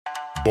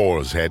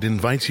Boar's Head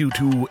invites you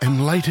to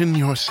enlighten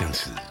your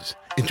senses.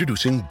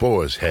 Introducing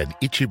Boar's Head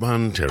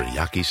Ichiban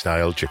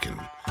Teriyaki-style chicken.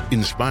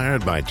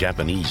 Inspired by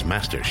Japanese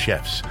master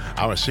chefs,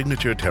 our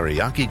signature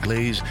teriyaki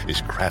glaze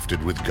is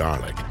crafted with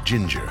garlic,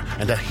 ginger,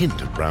 and a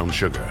hint of brown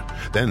sugar.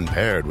 Then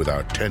paired with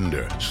our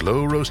tender,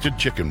 slow-roasted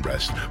chicken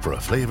breast for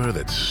a flavor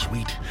that's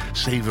sweet,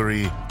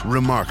 savory,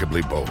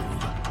 remarkably bold.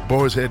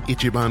 Boar's Head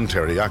Ichiban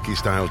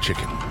Teriyaki-style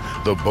chicken.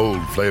 The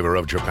bold flavor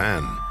of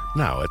Japan.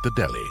 Now at the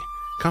deli.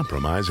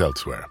 Compromise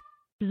elsewhere.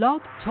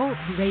 Blog Talk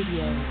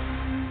Radio.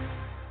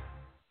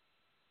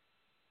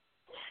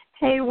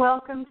 Hey,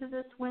 welcome to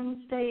this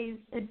Wednesday's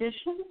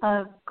edition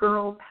of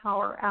Girl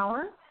Power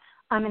Hour.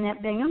 I'm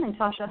Annette Bingham, and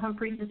Tasha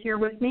Humphreys is here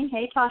with me.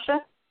 Hey, Tasha.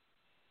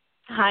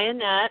 Hi,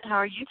 Annette. How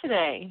are you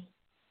today?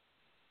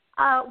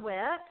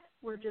 Wet.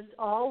 We're just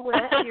all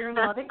wet here in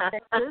Lubbock,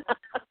 Texas.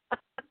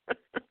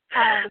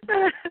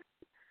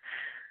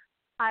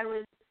 I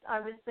was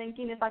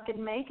thinking if I could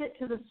make it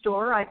to the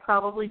store, I'd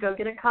probably go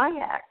get a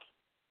kayak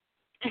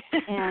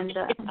and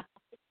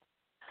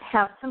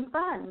have some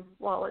fun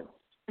while it's,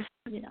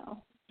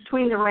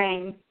 between the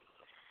rain.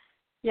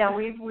 Yeah,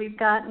 we've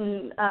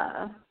gotten,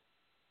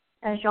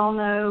 as y'all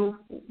know,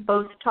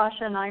 both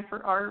Tasha and I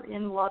are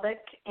in Lubbock,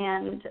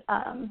 and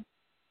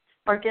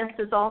our guest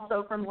is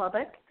also from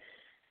Lubbock.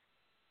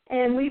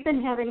 And we've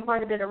been having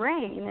quite a bit of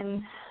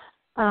rain,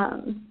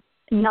 and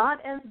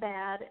not as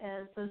bad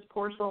as those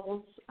poor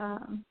souls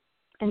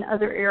in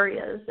other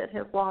areas that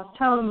have lost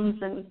homes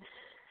and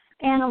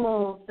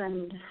animals,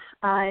 and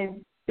I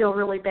feel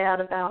really bad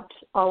about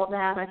all of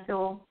that. I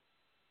feel,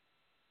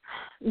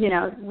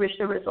 wish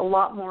there was a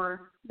lot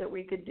more that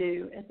we could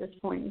do at this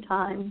point in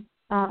time.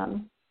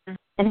 And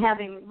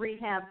having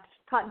rehabbed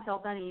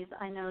cottontail bunnies,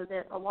 I know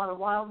that a lot of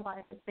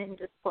wildlife has been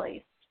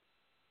displaced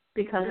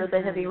because of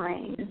the heavy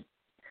rain,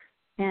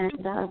 and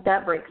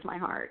that breaks my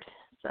heart.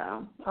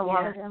 So a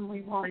lot of them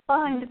we won't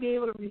find to be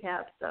able to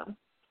rehab. So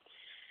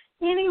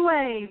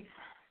anyway,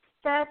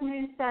 sad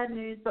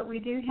news, but we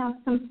do have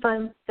some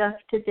fun stuff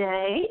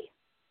today.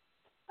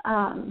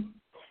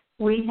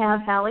 We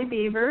have Hallie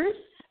Beavers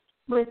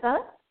with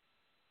us,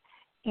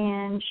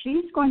 and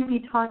she's going to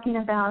be talking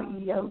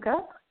about yoga,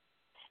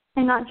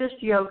 and not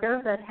just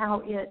yoga, but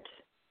how it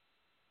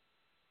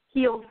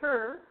healed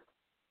her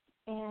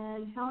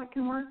and how it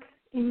can work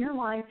in your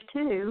life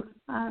too.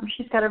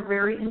 She's got a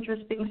very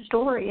interesting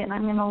story, and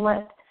I'm going to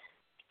let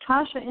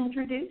Tasha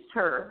introduce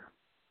her.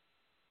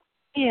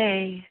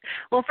 Yay!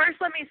 Well, first,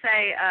 let me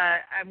say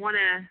I want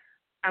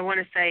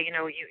to say,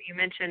 you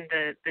mentioned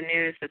the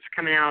news that's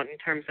coming out in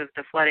terms of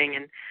the flooding,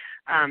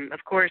 and of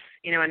course,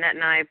 Annette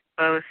and I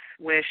both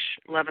wish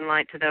love and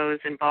light to those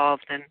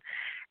involved, and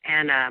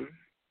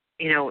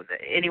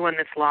anyone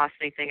that's lost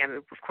anything.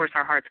 Of course,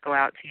 our hearts go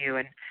out to you,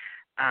 and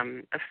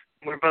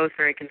we're both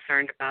very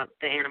concerned about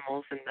the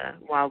animals and the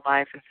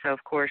wildlife, and so,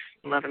 of course,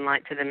 love and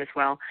light to them as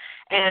well.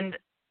 And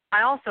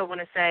I also want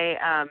to say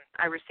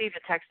I received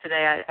a text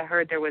today. I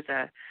heard there was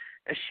a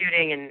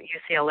shooting in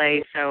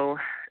UCLA, so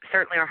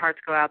certainly our hearts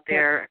go out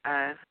there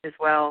as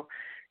well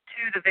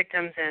to the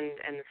victims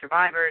and the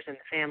survivors and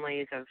the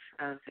families of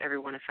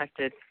everyone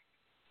affected.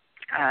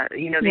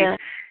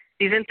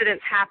 These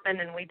incidents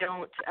happen, and we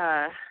don't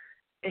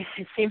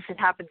it seems it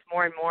happens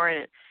more and more,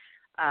 and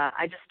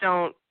I just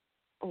don't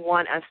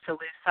want us to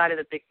lose sight of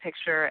the big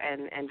picture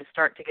and to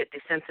start to get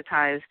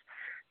desensitized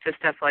to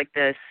stuff like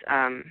this,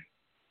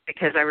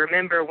 because I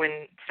remember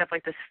when stuff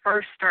like this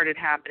first started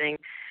happening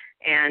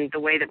and the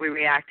way that we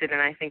reacted,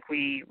 and I think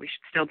we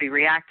should still be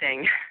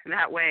reacting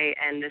that way,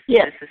 and this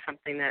is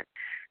something that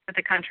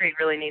the country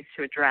really needs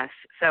to address.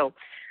 So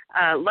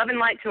love and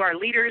light to our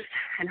leaders,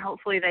 and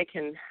hopefully they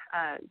can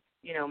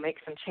make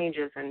some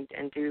changes and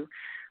do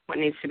what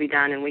needs to be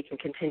done, and we can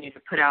continue to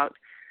put out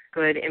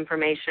good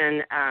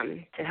information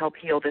to help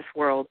heal this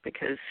world,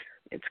 because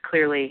it's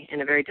clearly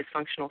in a very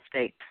dysfunctional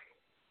state.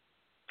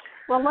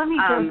 Well, let me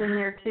jump in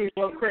there too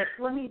real quick.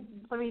 Let me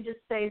just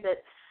say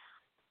that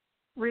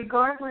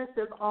regardless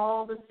of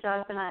all the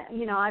stuff, and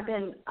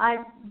I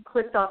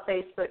clicked off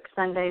Facebook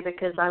Sunday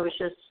because I was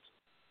just,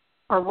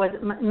 or was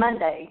it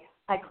Monday?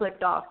 I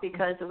clicked off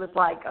because it was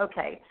like,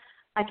 okay,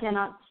 I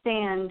cannot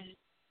stand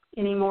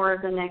any more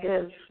of the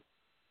negative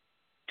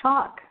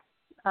talk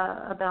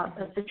about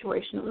a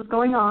situation that was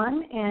going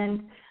on,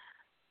 and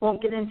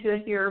won't get into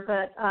it here,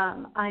 but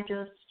I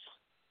just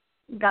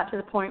got to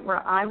the point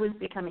where I was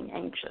becoming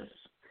anxious,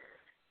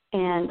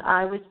 and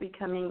I was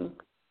becoming,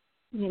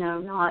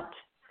 not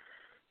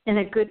in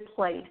a good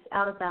place,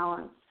 out of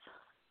balance,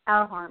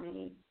 out of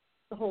harmony,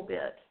 the whole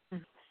bit.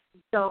 Mm-hmm.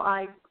 So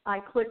I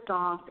clicked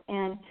off,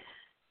 and,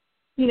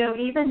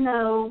 even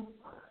though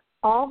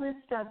all this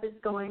stuff is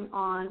going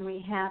on,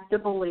 we have to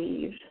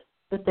believe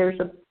that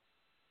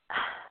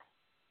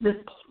this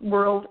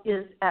world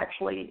is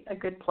actually a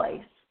good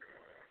place,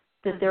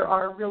 that there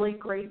are really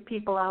great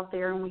people out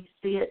there, and we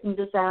see it in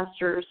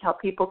disasters, how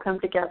people come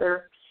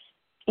together.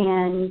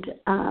 And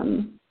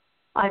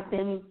I've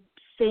been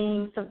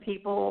seeing some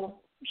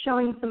people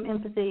showing some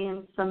empathy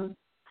and some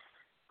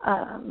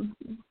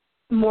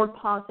more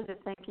positive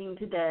thinking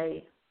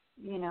today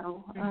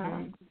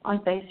on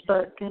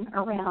Facebook and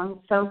around.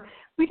 So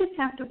we just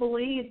have to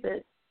believe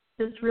that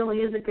this really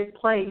is a good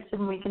place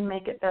and we can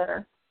make it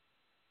better.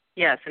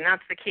 Yes, and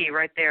that's the key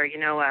right there,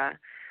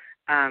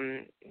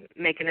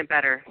 making it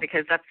better,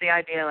 because that's the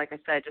idea, like I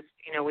said, just,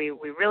 we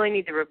really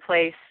need to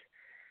replace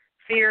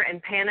fear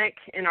and panic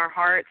in our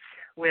hearts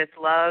with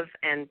love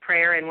and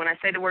prayer. And when I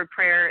say the word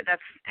prayer,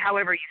 that's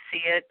however you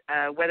see it,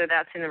 whether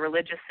that's in a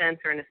religious sense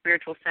or in a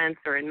spiritual sense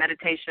or in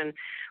meditation,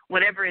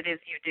 whatever it is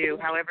you do,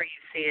 however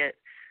you see it,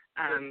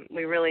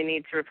 we really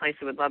need to replace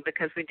it with love,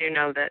 because we do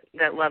know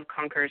that love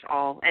conquers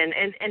all.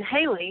 And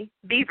Haley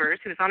Beavers,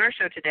 who's on our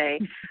show today,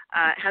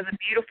 has a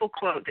beautiful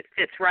quote that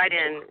fits right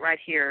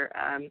here.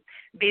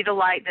 Be the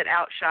light that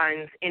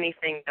outshines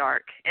anything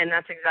dark. And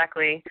that's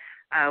exactly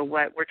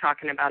what we're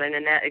talking about, and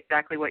Annette,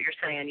 exactly what you're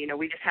saying.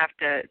 We just have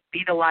to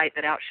be the light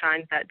that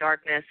outshines that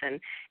darkness,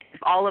 and if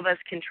all of us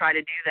can try to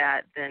do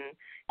that, then,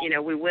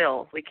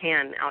 we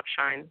can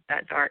outshine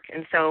that dark.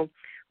 And so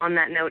on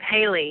that note,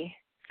 Haley,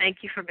 thank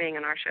you for being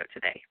on our show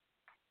today.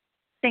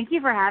 Thank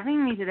you for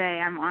having me today.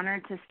 I'm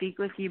honored to speak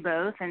with you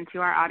both and to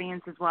our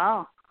audience as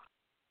well.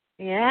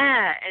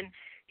 Yeah, and,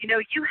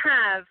 you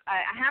have,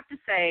 I have to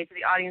say to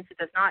the audience that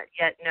does not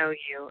yet know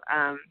you,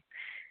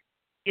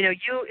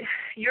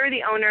 you're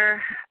the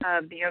owner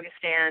of the Yoga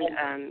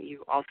Stand.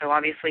 You also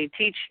obviously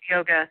teach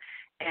yoga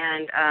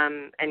and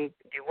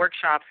do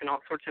workshops and all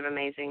sorts of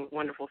amazing,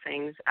 wonderful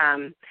things.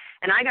 And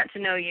I got to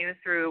know you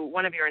through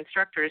one of your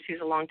instructors, who's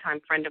a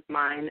longtime friend of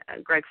mine,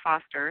 Greg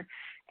Foster.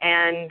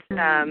 And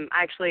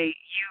actually,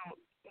 you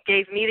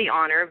gave me the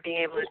honor of being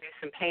able to do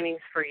some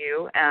paintings for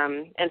you.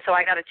 And so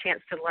I got a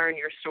chance to learn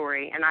your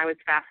story, and I was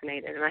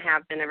fascinated, and I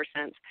have been ever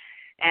since.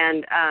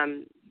 And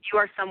you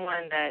are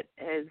someone that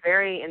is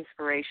very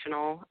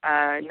inspirational.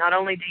 Not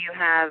only do you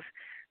have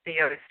the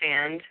Yoga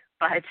Stand,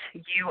 but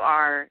you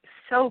are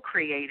so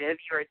creative.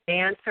 You're a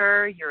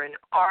dancer. You're an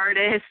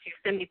artist. You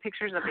send me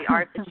pictures of the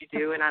art that you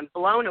do, and I'm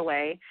blown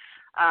away.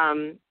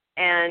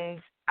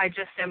 And I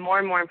just am more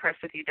and more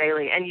impressed with you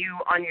daily. And you,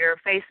 on your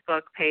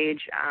Facebook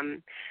page,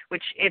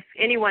 which if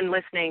anyone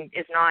listening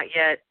is not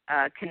yet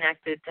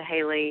connected to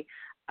Haley,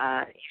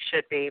 you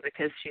should be,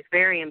 because she's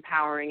very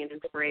empowering and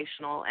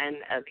inspirational, and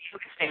the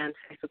Yoga Stand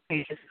Facebook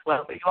pages as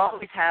well. But you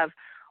always have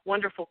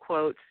wonderful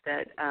quotes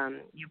that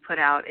you put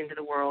out into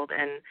the world,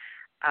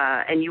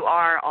 and you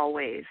are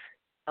always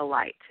a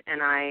light,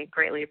 and I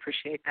greatly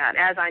appreciate that,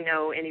 as I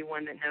know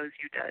anyone that knows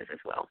you does as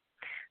well.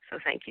 So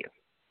thank you.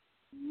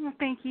 Well,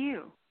 thank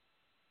you.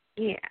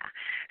 Yeah.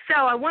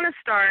 So I want to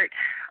start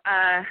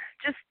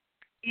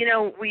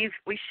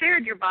we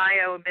shared your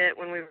bio a bit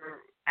when we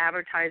were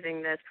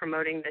advertising this,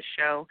 promoting this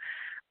show,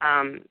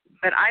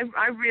 but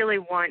I really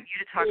want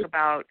you to talk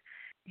about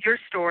your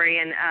story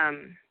and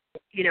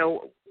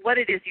what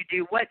it is you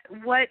do,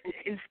 what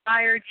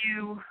inspired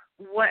you,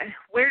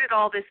 where did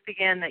all this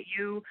begin, that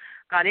you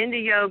got into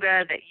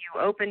yoga, that you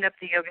opened up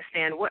the Yoga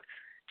Stand.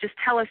 Just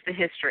tell us the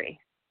history.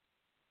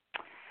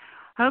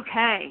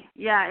 Okay,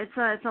 yeah,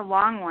 it's a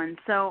long one.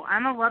 So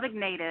I'm a Lubbock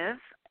native,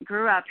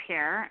 grew up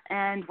here,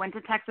 and went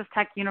to Texas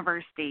Tech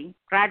University,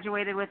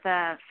 graduated with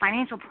a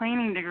financial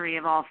planning degree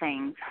of all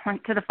things,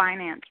 went to the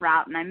finance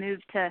route, and I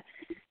moved to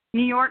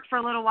New York for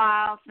a little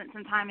while, spent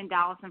some time in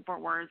Dallas and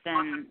Fort Worth,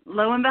 and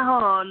lo and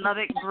behold,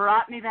 Lubbock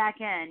brought me back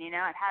in. It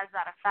has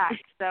that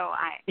effect. So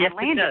I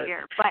landed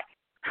here,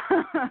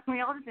 but we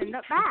all just end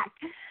up back,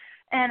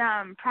 and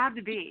I'm proud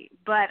to be.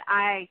 But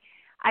I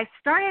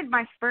started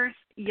my first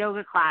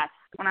yoga class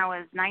when I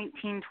was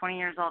 19, 20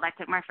 years old. I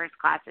took my first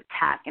class at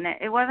Tech, and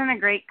it wasn't a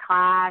great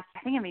class. I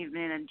think I may have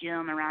been in a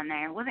gym around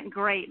there. It wasn't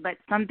great, but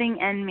something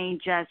in me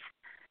just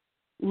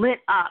lit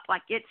up,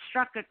 like it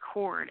struck a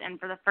chord. And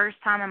for the first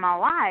time in my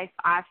life,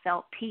 I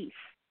felt peace.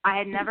 I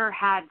had never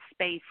had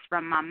space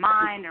from my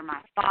mind or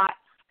my thoughts,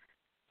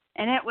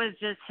 and it was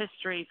just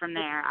history from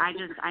there.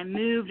 I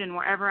moved, and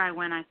wherever I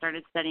went, I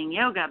started studying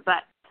yoga.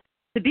 But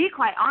to be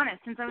quite honest,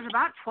 since I was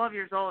about 12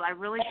 years old, I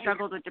really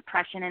struggled with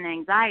depression and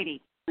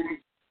anxiety.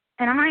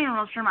 And I'm not even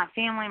real sure my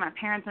family, my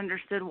parents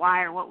understood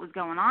why or what was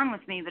going on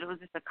with me, but it was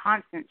just a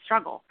constant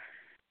struggle.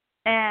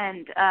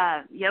 And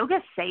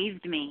yoga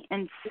saved me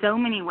in so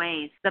many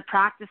ways. The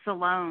practice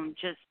alone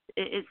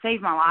it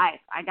saved my life.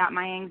 I got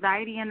my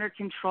anxiety under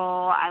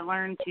control. I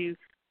learned to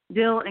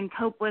deal and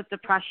cope with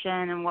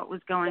depression and what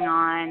was going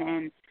on.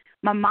 And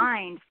my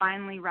mind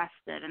finally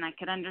rested, and I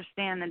could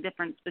understand the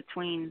difference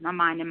between my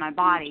mind and my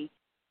body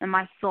and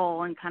my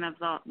soul, and kind of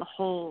the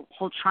whole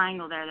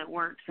triangle there that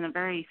works in a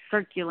very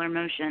circular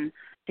motion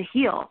to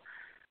heal.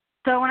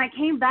 So when I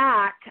came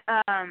back,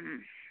 I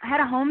had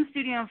a home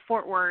studio in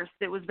Fort Worth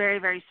that was very,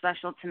 very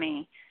special to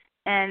me.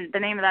 And the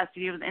name of that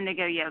studio was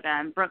Indigo Yoga,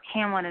 and Brooke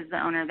Hamlin is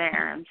the owner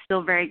there. I'm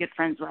still very good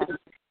friends with.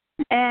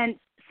 And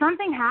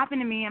something happened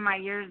to me in my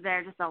years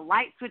there. Just a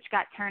light switch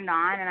got turned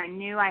on, and I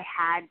knew I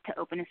had to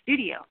open a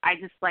studio. I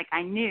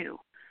knew.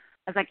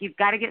 I was like, you've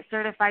got to get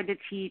certified to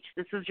teach.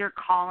 This is your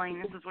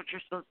calling. This is what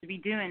you're supposed to be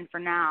doing for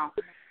now.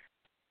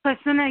 So I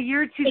spent a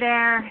year or two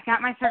there,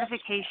 got my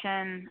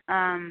certification.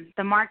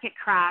 The market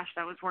crashed.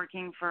 I was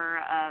working for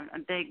a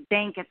big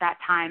bank at that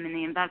time in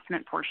the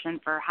investment portion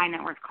for high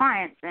net worth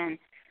clients. And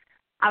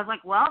I was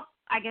like, well,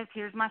 I guess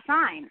here's my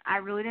sign. I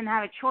really didn't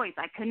have a choice.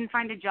 I couldn't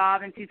find a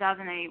job in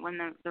 2008 when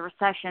the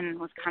recession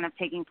was kind of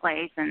taking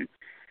place. And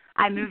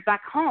I moved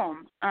back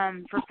home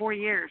for 4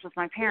 years with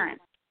my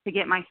parents to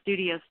get my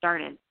studio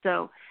started.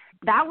 So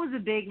that was a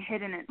big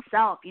hit in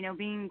itself, you know,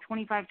 being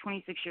 25,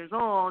 26 years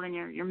old, and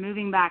you're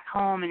moving back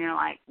home, and you're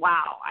like,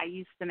 wow, I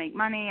used to make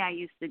money, I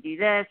used to do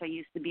this, I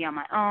used to be on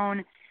my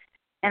own,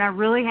 and I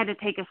really had to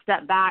take a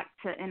step back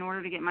in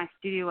order to get my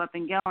studio up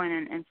and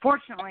going. And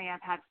fortunately,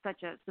 I've had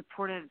such a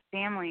supportive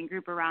family and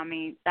group around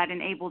me that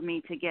enabled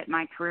me to get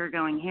my career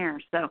going here.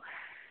 So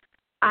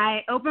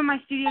I opened my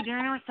studio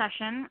during a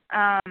recession.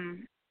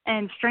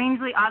 And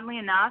strangely, oddly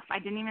enough, I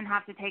didn't even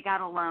have to take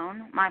out a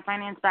loan. My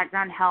finance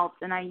background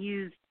helped, and I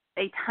used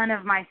a ton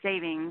of my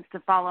savings to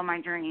follow my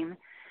dream.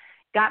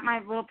 Got my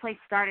little place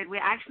started. We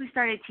actually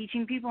started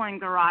teaching people in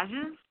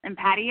garages and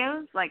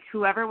patios, like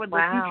whoever would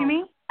listen to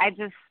me. I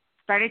just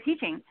started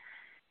teaching.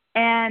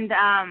 And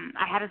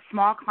I had a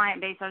small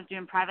client base. I was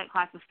doing private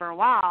classes for a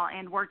while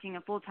and working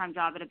a full-time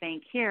job at a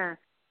bank here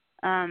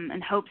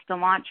in hopes to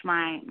launch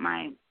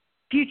my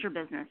future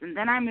business. And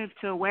then I moved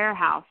to a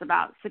warehouse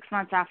about 6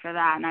 months after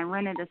that, and I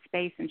rented a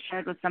space and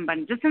shared with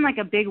somebody, just in like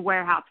a big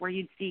warehouse where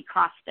you'd see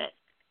CrossFit.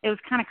 It was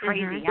kind of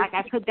crazy. Mm-hmm.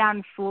 I put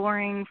down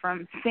flooring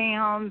from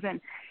Sam's,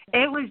 and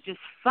it was just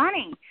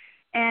funny.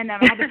 And I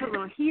had to put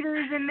little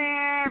heaters in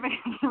there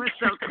because it was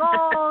so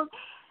cold.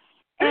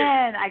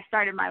 And I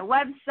started my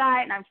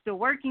website, and I'm still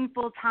working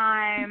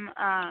full-time.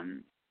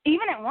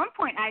 Even at one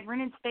point, I'd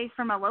rented space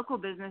from a local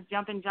business,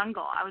 Jumpin'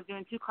 Jungle. I was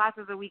doing 2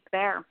 classes a week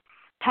there,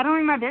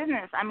 peddling my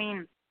business. I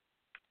mean,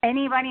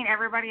 anybody and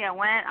everybody I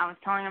went, I was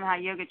telling them how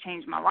yoga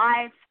changed my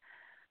life,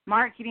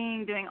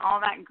 marketing, doing all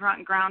that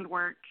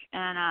groundwork.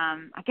 And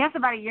I guess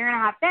about a year and a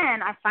half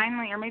in, I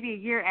finally, or maybe a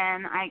year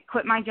in, I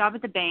quit my job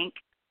at the bank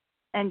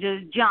and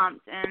just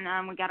jumped.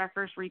 And we got our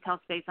first retail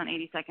space on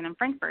 82nd in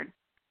Frankfurt.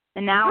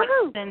 And now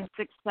it's been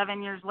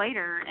 6-7 years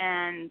later,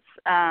 and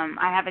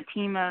I have a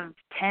team of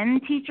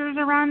 10 teachers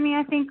around me,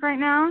 I think, right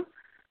now.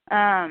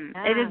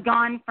 It has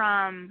gone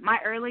from my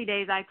early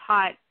days, I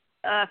taught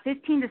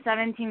 15 to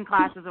 17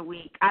 classes a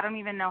week. I don't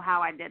even know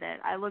how I did it.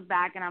 I look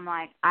back and I'm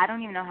like, I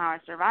don't even know how I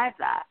survived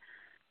that.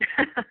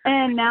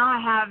 And now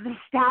I have the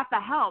staff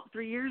that help.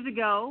 3 years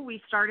ago,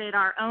 we started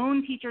our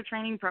own teacher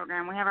training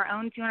program. We have our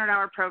own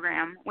 200-hour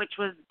program, which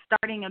was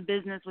starting a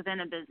business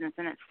within a business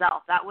in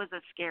itself. That was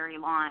a scary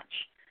launch.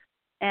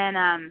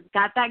 And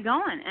got that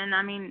going. And,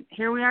 I mean,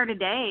 here we are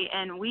today,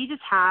 and we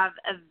just have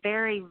a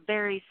very,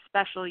 very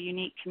special,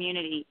 unique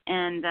community.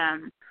 And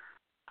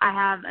I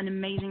have an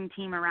amazing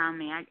team around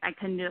me. I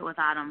couldn't do it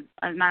without them.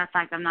 As a matter of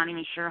fact, I'm not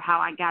even sure how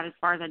I got as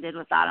far as I did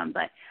without them.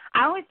 But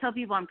I always tell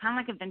people I'm kind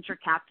of like a venture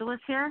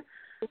capitalist here.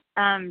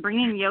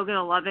 Bringing yoga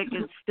to Lubbock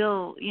is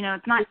still, you know,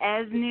 it's not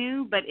as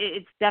new, but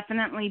it's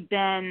definitely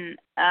been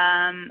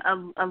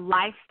a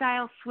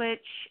lifestyle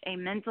switch, a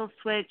mental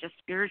switch, a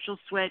spiritual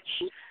switch.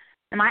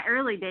 In my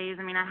early days,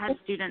 I mean, I had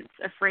students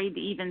afraid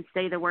to even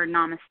say the word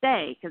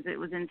namaste because it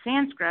was in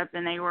Sanskrit,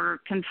 and they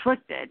were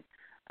conflicted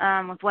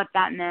with what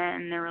that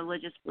meant and their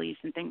religious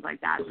beliefs and things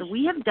like that. So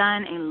we have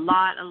done a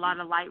lot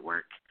of light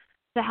work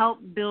to help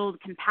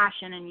build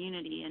compassion and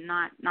unity and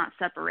not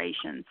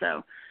separation.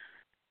 So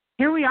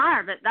here we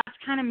are, but that's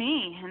kind of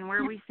me and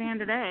where we stand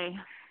today.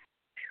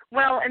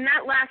 Well, and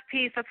that last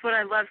piece, that's what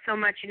I love so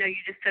much. You know, you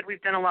just said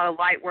we've done a lot of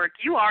light work.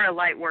 You are a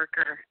light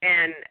worker,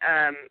 and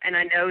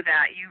I know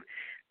that you.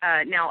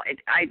 Now,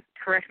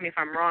 correct me if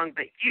I'm wrong,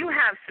 but you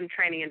have some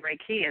training in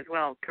Reiki as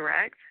well,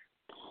 correct?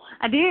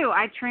 I do.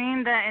 I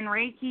trained in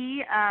Reiki,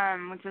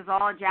 which is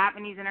all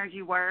Japanese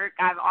energy work.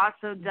 I've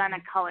also done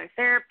a color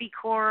therapy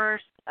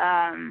course.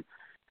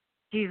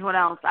 What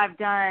else? I've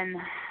done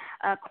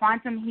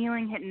quantum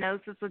healing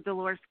hypnosis with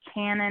Dolores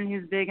Cannon,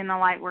 who's big in the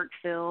light work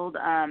field.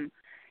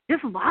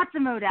 Just lots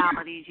of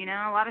modalities, you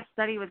know, a lot of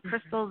study with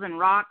crystals and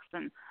rocks,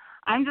 and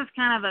I'm just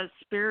kind of a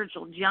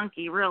spiritual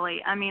junkie,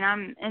 really. I mean,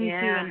 I'm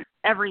into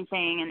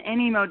everything and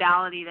any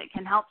modality that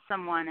can help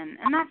someone, and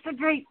that's a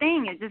great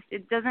thing.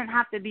 It doesn't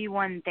have to be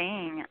one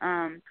thing.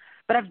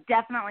 But I've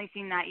definitely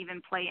seen that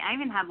even play. I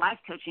even had life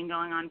coaching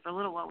going on for a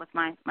little while with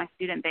my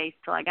student base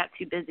till I got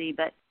too busy.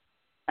 But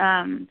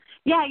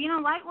you know,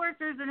 light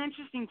worker is an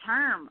interesting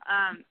term.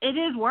 It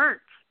is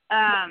work.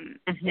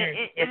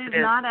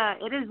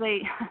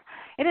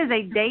 It is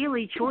a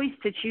daily choice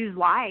to choose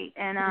light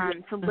and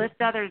to lift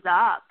others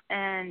up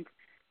and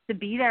to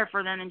be there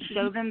for them and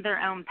show them their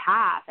own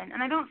path.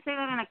 And I don't say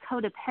that in a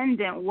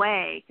codependent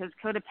way, because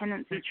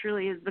codependency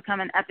truly has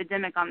become an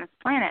epidemic on this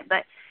planet,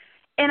 but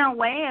in a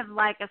way of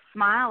like a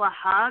smile, a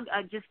hug,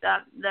 an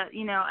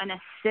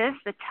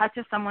assist, a touch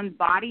of someone's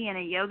body in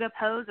a yoga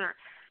pose, or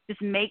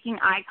just making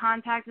eye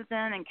contact with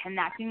them and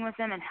connecting with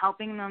them and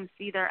helping them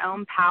see their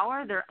own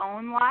power, their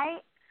own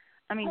light.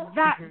 I mean,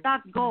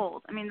 that's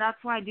gold. I mean, that's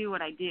why I do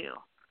what I do.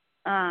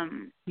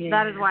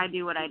 That is why I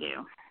do what I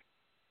do.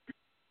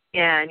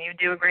 Yeah, and you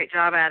do a great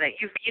job at it.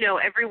 You know,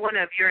 every one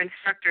of your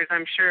instructors,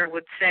 I'm sure,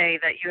 would say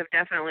that you have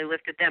definitely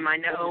lifted them. I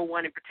know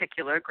one in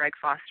particular, Greg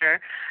Foster,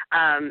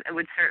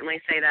 would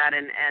certainly say that.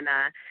 And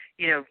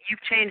you know,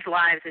 you've changed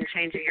lives and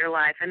changing your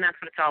life, and that's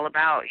what it's all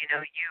about. You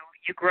know,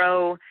 you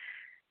grow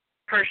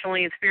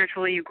personally and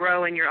spiritually, you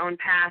grow in your own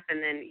path,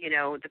 and then, you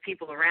know, the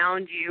people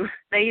around you,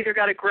 they either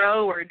got to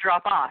grow or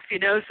drop off, you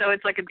know, so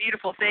it's like a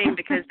beautiful thing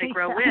because they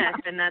grow with,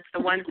 and that's the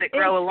ones that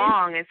grow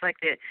along. It's like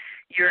that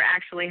you're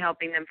actually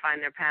helping them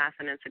find their path,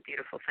 and it's a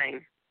beautiful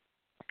thing.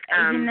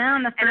 You know,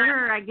 and the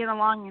further I get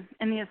along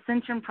in the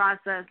ascension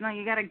process, no,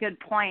 you got a good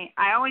point.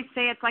 I always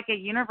say it's like a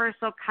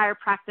universal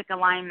chiropractic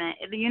alignment.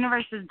 The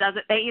universe just does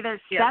it. They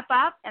either step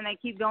up and they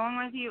keep going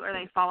with you, or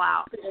they fall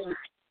out.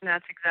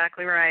 That's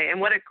exactly right.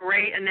 And what a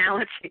great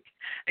analogy.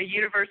 A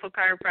universal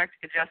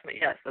chiropractic adjustment.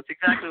 Yes, that's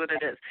exactly what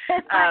it is.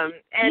 And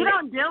you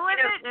don't deal with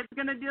it, it's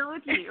going to deal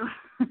with you.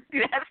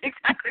 That's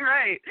exactly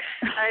right.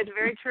 It's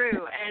very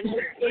true. And,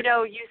 you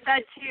know, you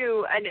said,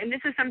 too, and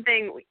this is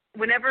something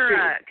whenever,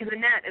 because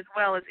Annette as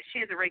well, she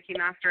is a Reiki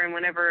master, and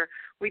whenever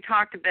we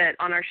talked a bit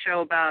on our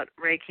show about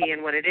Reiki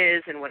and what it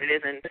is and what it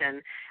isn't,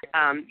 and,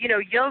 you know,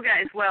 yoga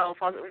as well.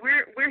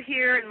 We're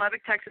here in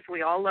Lubbock, Texas.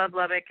 We all love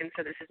Lubbock, and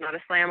so this is not a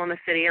slam on the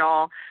city at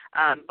all.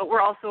 But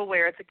we're also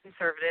aware it's a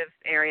conservative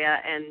area,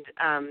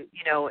 and,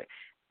 you know,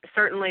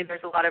 certainly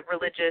there's a lot of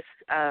religious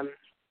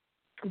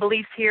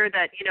beliefs here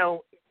that, you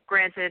know,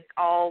 granted,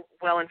 all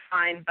well and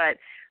fine, but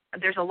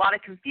there's a lot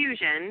of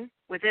confusion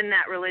within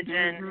that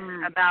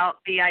religion about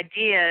the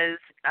ideas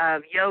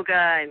of yoga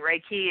and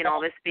Reiki and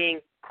all this being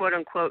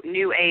quote-unquote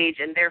new age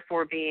and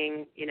therefore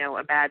being, you know,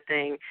 a bad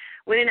thing,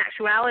 when in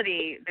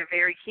actuality they're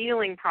very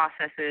healing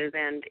processes.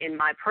 And in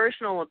my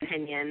personal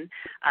opinion,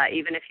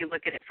 even if you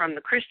look at it from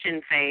the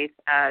Christian faith,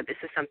 this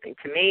is something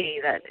to me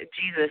that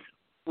Jesus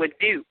would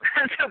do.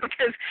 So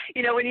because,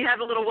 you know, when you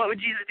have a little "what would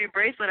Jesus do"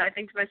 bracelet, I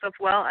think to myself,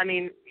 well, I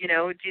mean, you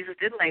know, Jesus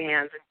did lay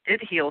hands and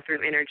did heal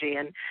through energy,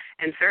 and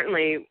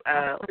certainly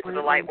was a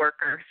light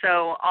worker.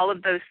 So all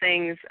of those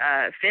things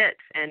fit,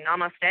 and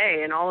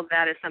namaste, and all of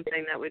that is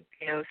something that would,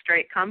 you know,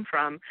 straight come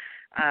from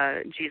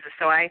Jesus.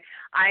 So I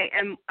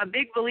am a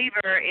big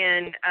believer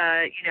in,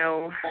 you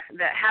know,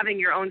 that having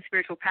your own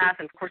spiritual path.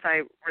 And of course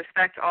I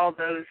respect all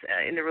those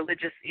in the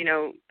religious, you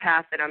know,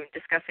 path that I'm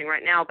discussing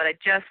right now, but I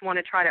just want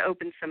to try to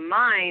open some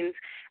minds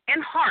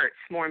and hearts,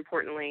 more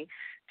importantly,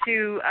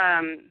 to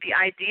the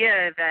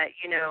idea that,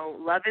 you know,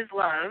 love is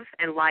love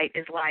and light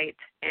is light,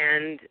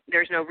 and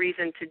there's no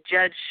reason to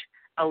judge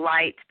a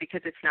light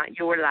because it's not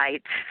your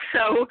light.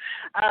 So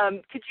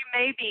could you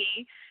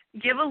maybe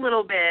give a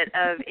little bit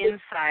of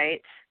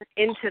insight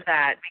into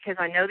that, because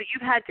I know that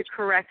you've had to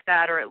correct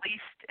that, or at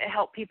least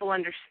help people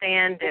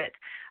understand it.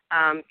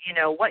 You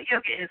know, what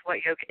yoga is, what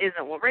yoga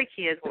isn't, what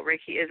Reiki is, what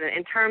Reiki isn't,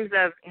 in terms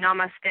of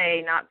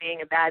namaste not being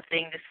a bad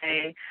thing to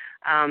say.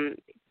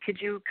 Could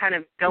you kind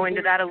of go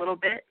into that a little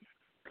bit?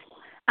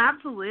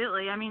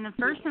 Absolutely. I mean, the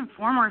first and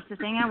foremost, the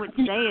thing I would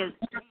say is,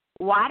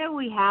 why do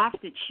we have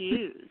to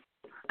choose?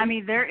 I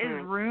mean, there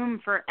is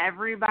room for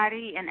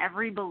everybody and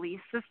every belief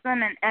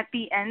system, and at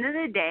the end of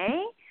the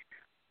day,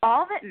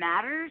 all that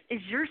matters is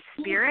your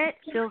spirit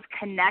feels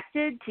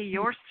connected to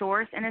your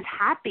source and is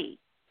happy,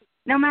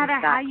 no matter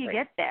how you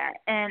get there.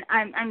 And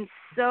I'm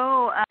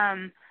so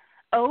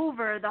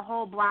over the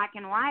whole black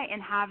and white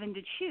and having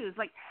to choose.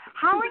 Like,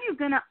 how are you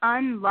going to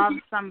unlove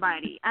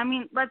somebody? I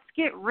mean, let's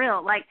get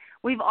real. Like,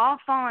 we've all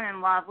fallen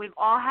in love. We've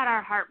all had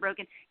our heart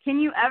broken. Can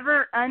you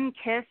ever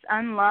unkiss,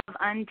 unlove,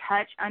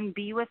 untouch,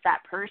 unbe with that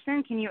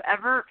person? Can you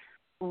ever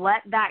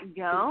let that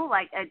go?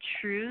 Like a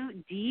true,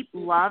 deep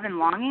love and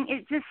longing,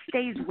 it just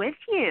stays with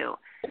you.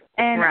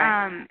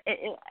 And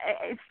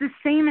it's the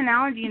same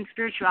analogy in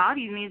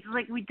spirituality to me. It's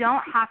like we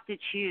don't have to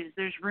choose.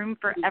 There's room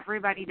for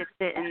everybody to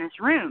fit in this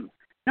room,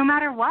 no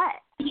matter what.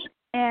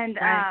 And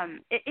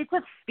it's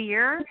a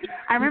fear.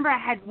 I remember I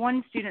had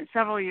one student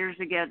several years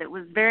ago that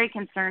was very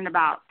concerned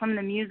about some of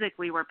the music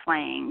we were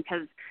playing,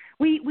 because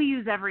we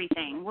use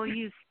everything. We'll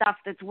use stuff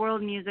that's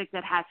world music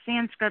that has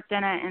Sanskrit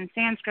in it, and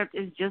Sanskrit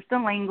is just a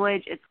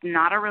language. It's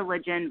not a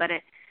religion, but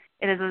it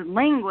is a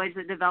language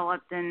that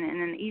developed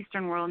in the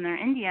Eastern world near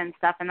India and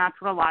stuff, and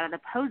that's what a lot of the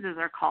poses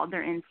are called.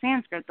 They're in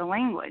Sanskrit, the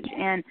language.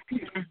 And,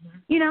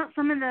 you know,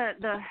 some of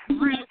the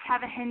roots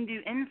have a Hindu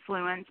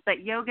influence,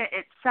 but yoga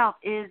itself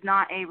is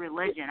not a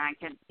religion.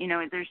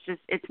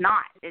 It's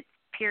not. It's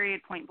period,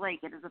 point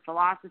blank. It is a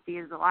philosophy,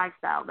 it is a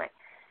lifestyle. But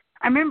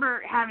I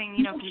remember having,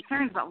 you know,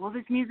 concerns about, well,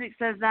 this music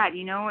says that,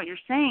 you know what you're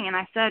saying? And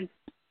I said,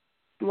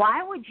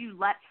 why would you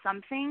let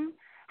something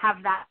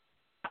have that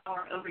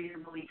power over your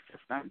belief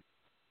system?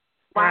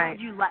 Why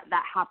would you let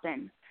that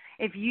happen?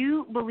 If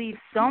you believe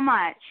so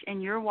much in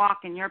your walk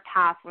and your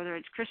path, whether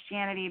it's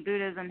Christianity,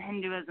 Buddhism,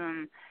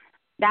 Hinduism,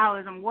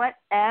 Taoism,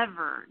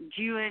 whatever,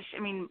 Jewish,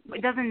 I mean,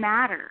 it doesn't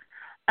matter.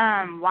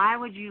 Why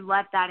would you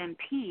let that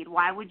impede?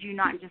 Why would you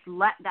not just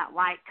let that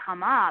light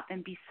come up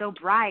and be so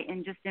bright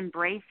and just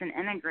embrace and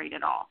integrate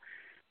it all?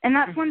 And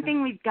that's one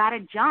thing we've got to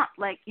jump.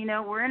 Like, you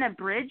know, we're in a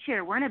bridge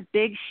here. We're in a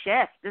big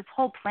shift. This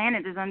whole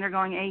planet is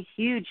undergoing a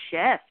huge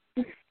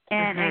shift.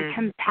 And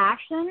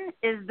compassion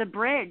is the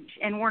bridge,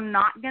 and we're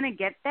not going to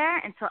get there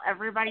until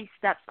everybody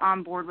steps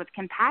on board with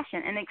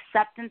compassion and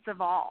acceptance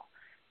of all.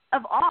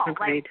 Agreed.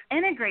 Like,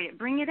 integrate it,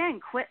 bring it in,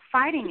 quit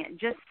fighting it,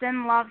 just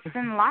send love,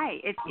 send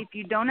light. If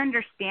you don't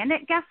understand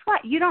it, guess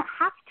what? You don't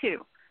have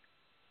to.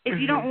 If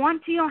you don't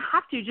want to, you don't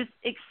have to. Just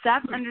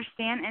accept,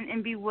 understand,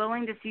 and be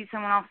willing to see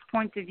someone else's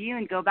point of view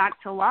and go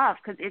back to love,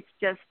 because it's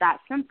just that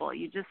simple.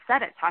 You just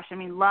said it, Tasha. I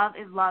mean, love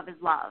is love is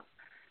love.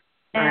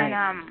 And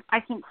I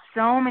think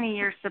so many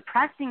years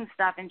suppressing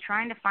stuff and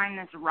trying to find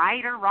this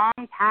right or wrong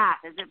path.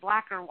 Is it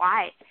black or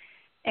white?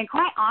 And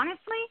quite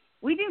honestly,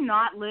 we do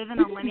not live in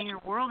a linear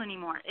world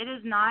anymore. It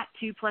is not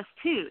 2 +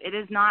 2. It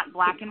is not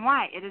black and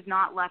white. It is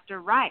not left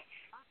or right.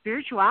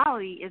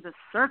 Spirituality is a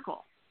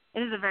circle.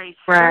 It is a very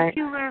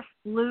circular,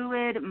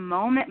 fluid,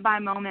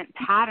 moment-by-moment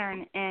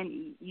pattern,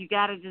 and you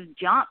got to just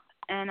jump.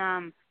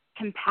 And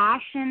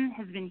compassion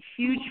has been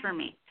huge for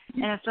me.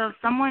 And so if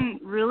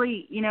someone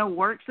really,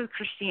 works with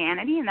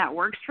Christianity and that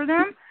works for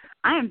them,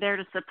 I am there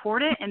to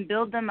support it and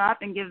build them up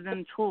and give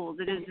them tools.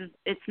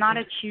 It's not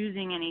a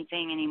choosing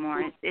anything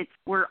anymore.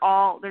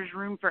 There's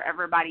room for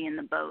everybody in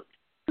the boat.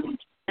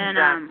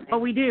 And but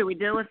we deal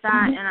with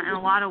that in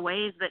a lot of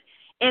ways. But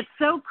it's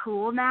so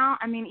cool now.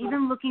 I mean,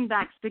 even looking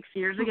back 6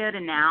 years ago to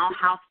now,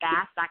 how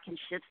fast that can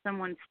shift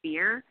someone's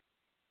fear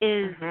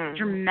is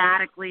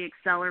dramatically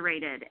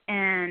accelerated.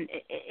 And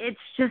it's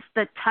just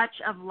the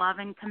touch of love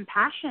and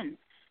compassion.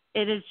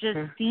 It is just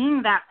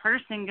seeing that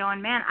person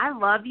going, man, I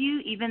love you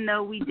even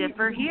though we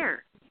differ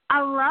here.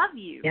 I love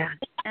you. Yeah.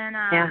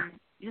 And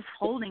just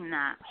holding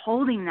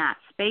that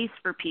space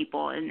for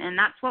people. And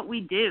that's what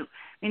we do.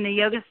 I mean, the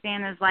yoga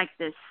stand is like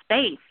this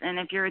space. And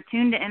if you're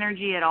attuned to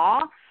energy at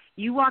all,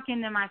 you walk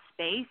into my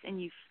space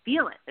and you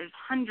feel it. There's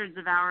hundreds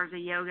of hours of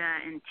yoga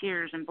and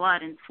tears and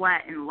blood and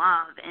sweat and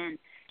love, and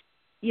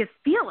you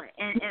feel it.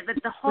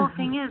 But the whole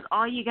thing is,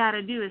 all you got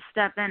to do is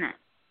step in it.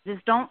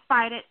 Just don't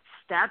fight it.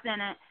 Step in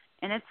it,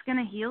 and it's going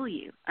to heal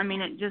you. I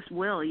mean, it just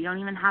will. You don't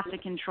even have to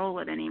control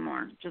it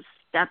anymore. Just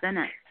step in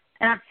it.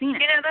 And I've seen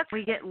it.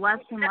 We get less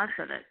and less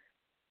of it.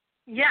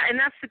 Yeah, and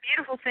that's the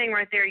beautiful thing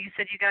right there. You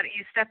said you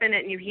step in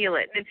it and you heal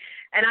it.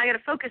 And I got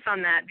to focus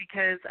on that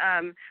because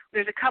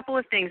there's a couple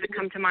of things that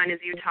come to mind as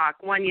you talk.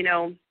 One,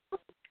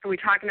 we're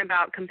talking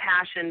about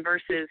compassion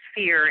versus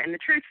fear. And the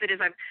truth of it is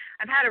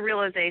I've had a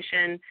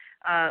realization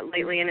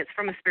lately, and it's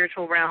from a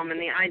spiritual realm, and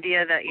the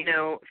idea that,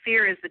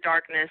 fear is the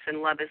darkness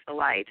and love is the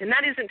light. And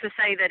that isn't to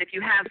say that if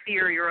you have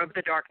fear, you're of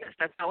the darkness.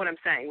 That's not what I'm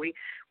saying.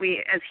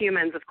 We as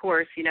humans, of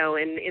course,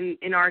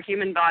 in our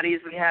human bodies,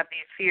 we have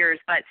these fears,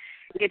 but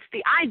it's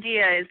the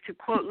idea is, to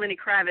quote Lenny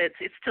Kravitz,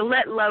 it's to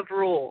let love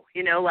rule,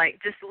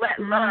 just let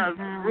love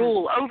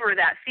rule over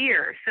that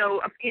fear. So,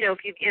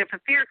 if a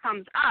fear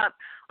comes up,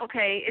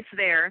 okay, it's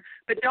there,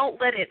 but don't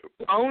let it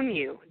own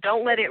you.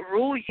 Don't let it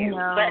rule you.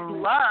 No. Let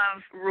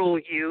love rule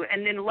you,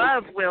 and then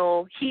love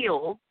will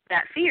heal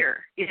that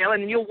fear,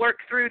 and you'll work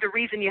through the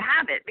reason you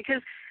have it,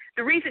 because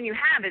the reason you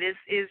have it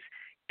is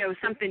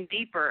something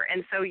deeper.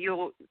 And so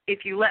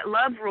if you let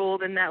love rule,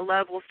 then that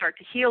love will start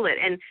to heal it.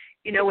 And,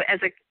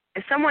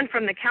 as someone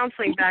from the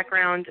counseling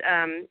background,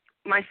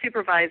 my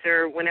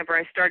supervisor, whenever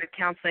I started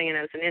counseling and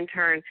I was an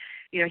intern,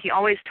 he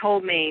always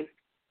told me,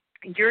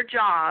 your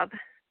job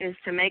is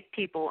to make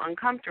people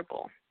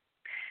uncomfortable.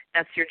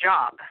 That's your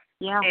job.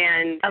 Yeah,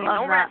 and you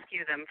don't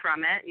rescue them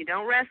from it. You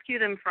don't rescue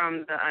them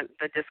from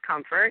the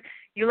discomfort.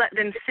 You let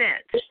them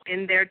sit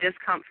in their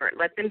discomfort.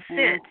 Let them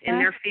sit in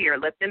their fear.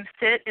 Let them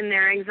sit in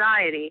their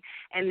anxiety,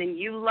 and then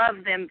you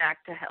love them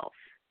back to health.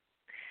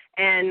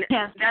 And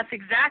that's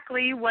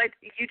exactly what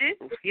you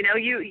do.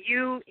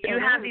 You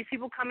have these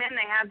people come in,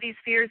 they have these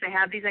fears, they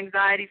have these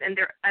anxieties, and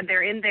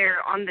they're in there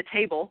on the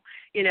table,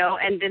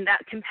 and then that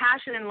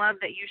compassion and love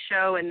that you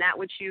show, and that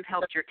which you've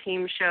helped your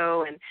team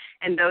show,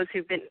 and those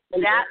who've been,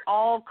 that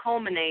all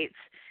culminates,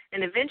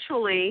 and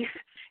eventually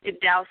it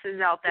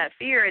douses out that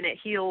fear, and it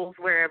heals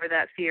wherever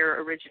that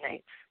fear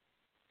originates.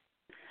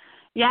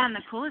 Yeah, and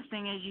the coolest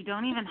thing is you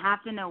don't even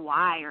have to know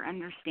why or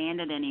understand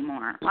it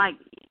anymore. Like,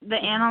 the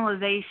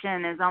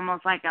analyzation is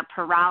almost like a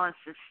paralysis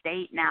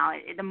state now.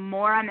 The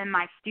more I'm in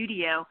my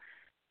studio,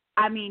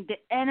 I mean, the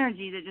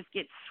energy that just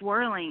gets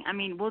swirling. I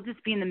mean, we'll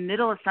just be in the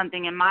middle of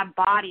something, and my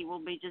body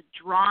will be just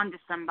drawn to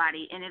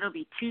somebody, and it'll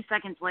be 2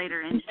 seconds later,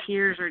 and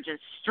tears are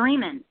just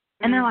streaming.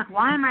 And they're like,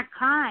 why am I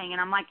crying?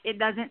 And I'm like, it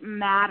doesn't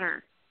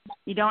matter.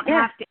 You don't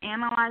have to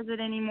analyze it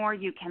anymore.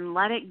 You can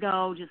let it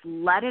go. Just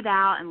let it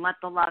out and let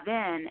the love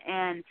in.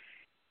 And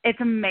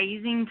it's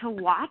amazing to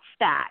watch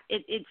that.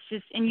 It's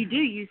just, and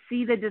you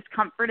see the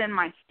discomfort in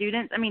my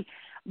students. I mean,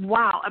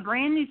 wow, a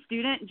brand new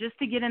student, just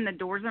to get in the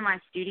doors of my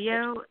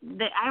studio,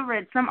 I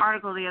read some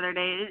article the other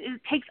day.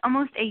 It takes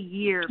almost a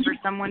year for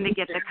someone to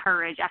get the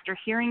courage after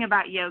hearing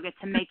about yoga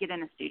to make it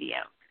in a studio.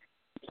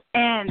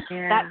 And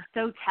that's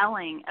so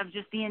telling of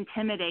just the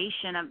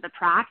intimidation of the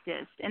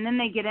practice. And then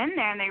they get in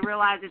there and they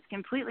realize it's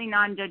completely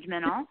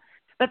non-judgmental,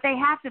 but they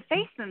have to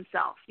face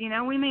themselves.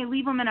 We may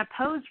leave them in a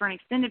pose for an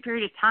extended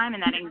period of time,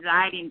 and that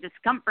anxiety and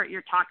discomfort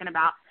you're talking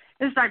about,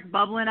 it starts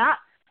bubbling up.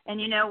 And,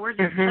 we're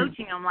just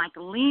coaching them, like,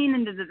 lean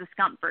into the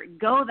discomfort,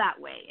 go that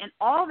way. And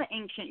all the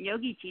ancient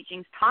yogi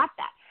teachings taught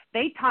that.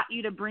 They taught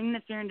you to bring the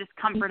fear and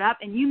discomfort up,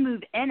 and you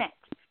move in it,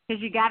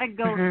 because you got to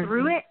go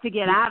through it to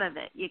get out of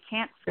it. You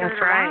can't skirt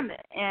around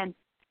it. And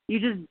you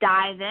just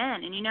dive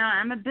in. And,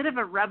 I'm a bit of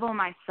a rebel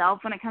myself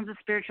when it comes to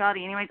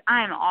spirituality anyways.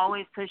 I am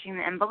always pushing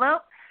the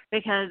envelope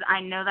because I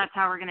know that's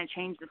how we're going to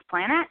change this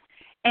planet.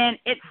 And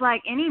it's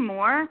like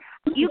anymore,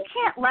 you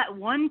can't let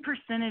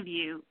 1% of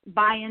you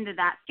buy into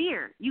that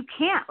fear. You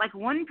can't. Like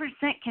 1%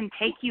 can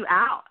take you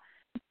out.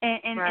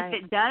 And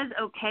if it does,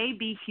 okay,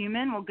 be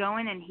human. We'll go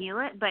in and heal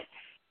it. But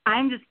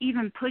I'm just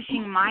even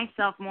pushing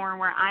myself more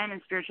where I am in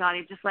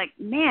spirituality. Just like,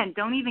 man,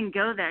 don't even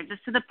go there.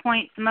 Just to the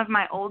point, some of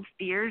my old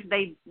fears,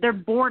 they're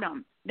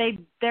boredom.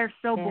 They're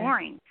so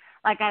boring.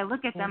 Like I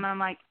look at them and I'm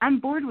like,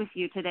 I'm bored with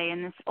you today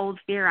in this old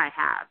fear I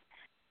have.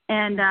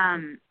 And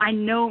I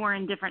know we're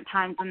in different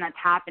times when that's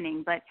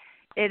happening, but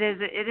it is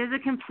a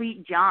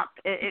complete jump.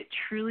 It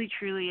truly,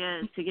 truly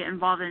is to get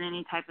involved in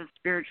any type of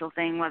spiritual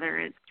thing, whether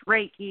it's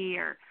Reiki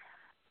or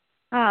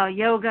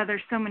yoga.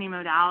 There's so many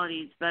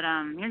modalities, but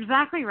you're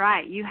exactly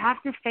right. You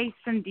have to face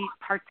some deep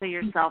parts of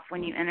yourself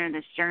when you enter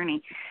this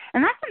journey.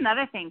 And that's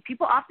another thing.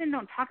 People often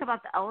don't talk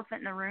about the elephant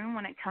in the room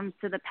when it comes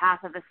to the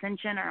path of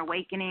ascension or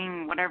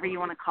awakening, whatever you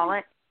want to call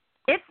it.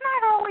 It's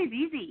not always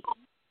easy.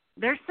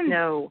 There's some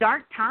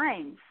dark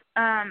times.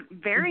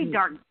 Very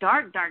dark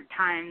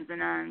times.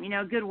 And,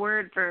 a good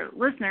word for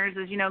listeners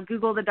is,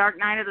 Google the dark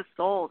night of the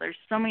soul. There's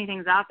so many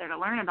things out there to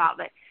learn about,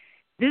 but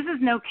this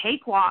is no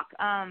cakewalk.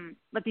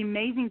 But the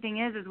amazing thing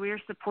is we are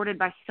supported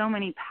by so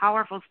many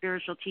powerful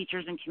spiritual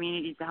teachers and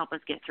communities to help us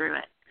get through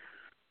it.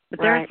 But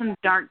there are some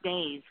dark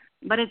days,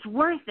 but it's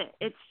worth it.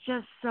 It's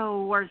just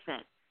so worth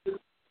it.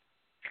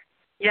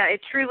 Yeah,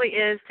 it truly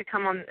is to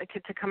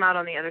come out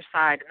on the other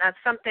side. And that's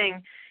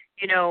something,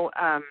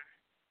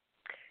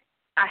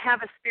 I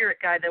have a spirit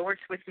guide that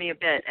works with me a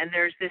bit, and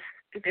there's this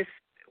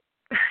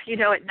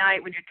at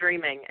night when you're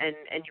dreaming and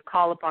you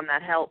call upon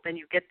that help and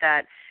you get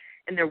that,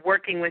 and they're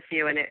working with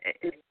you, and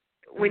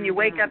when you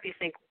wake up you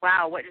think,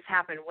 wow, what just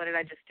happened? What did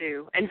I just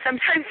do? And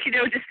sometimes,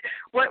 just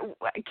what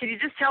can you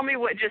just tell me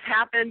what just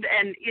happened?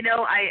 And,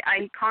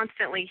 I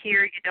constantly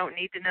hear, you don't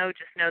need to know,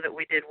 just know that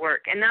we did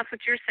work. And that's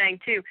what you're saying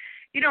too.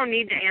 You don't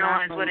need to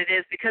analyze what it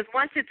is, because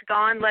once it's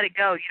gone, let it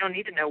go. You don't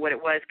need to know what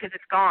it was, because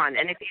it's gone.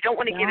 And if you don't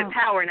want to give it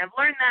power, and I've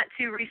learned that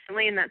too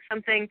recently, and that's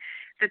something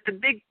that the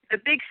big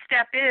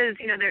step is,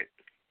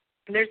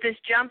 there's this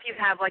jump you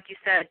have, like you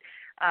said,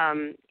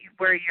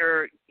 where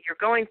you're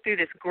going through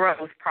this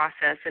growth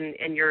process,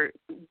 and you're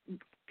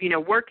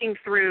working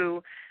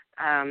through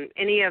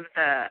any of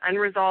the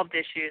unresolved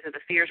issues or the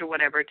fears or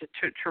whatever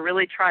to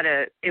really try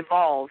to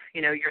evolve,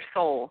 your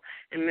soul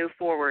and move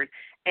forward.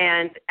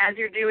 And as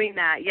you're doing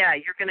that,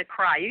 you're going to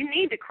cry. You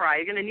need to cry.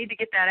 You're going to need to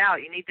get that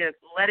out. You need to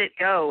let it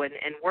go and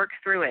work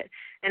through it.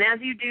 And as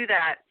you do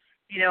that,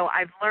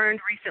 I've learned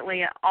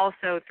recently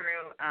also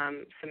through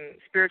some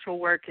spiritual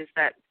work is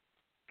that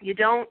you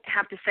don't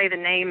have to say the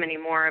name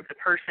anymore of the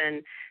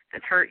person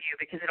that's hurt you,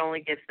 because it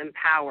only gives them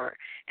power.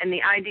 And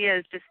the idea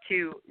is just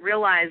to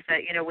realize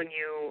that, when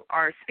you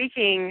are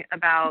speaking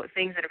about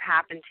things that have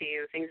happened to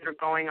you, things that are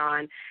going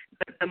on,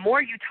 the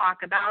more you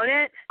talk about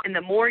it and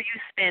the more you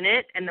spin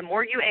it and the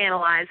more you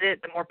analyze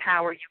it, the more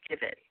power you give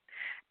it.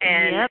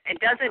 And it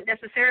doesn't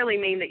necessarily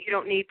mean that you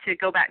don't need to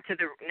go back to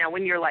now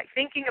when you're like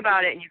thinking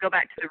about it and you go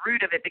back to the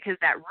root of it, because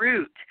that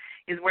root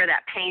is where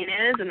that pain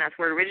is, and that's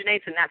where it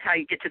originates, and that's how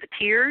you get to the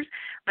tears.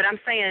 But I'm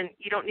saying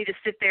you don't need to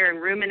sit there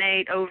and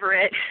ruminate over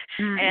it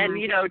and,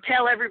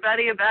 tell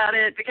everybody about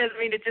it, because,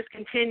 it just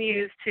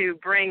continues to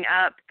bring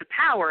up the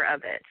power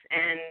of it.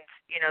 And,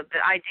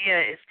 the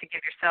idea is to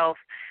give yourself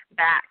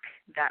back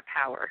that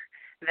power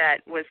that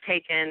was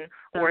taken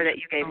or that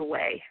you gave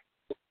away.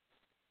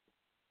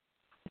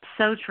 It's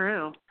so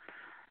true.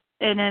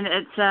 And then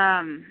it's,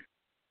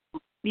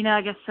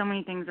 I guess so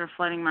many things are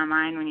flooding my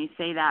mind when you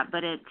say that,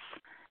 but it's,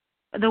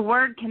 the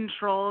word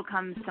control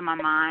comes to my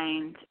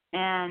mind.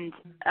 And,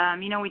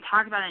 we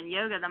talk about it in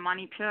yoga, the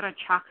Manipura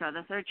chakra,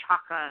 the third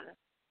chakra,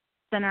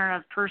 the center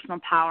of personal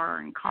power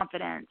and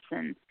confidence.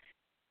 And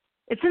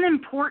it's an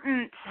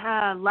important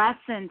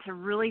lesson to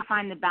really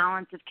find the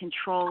balance of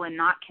control and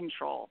not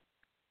control.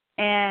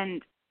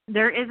 And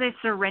there is a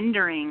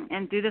surrendering.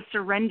 And through the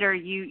surrender,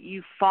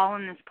 you fall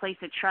in this place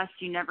of trust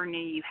you never knew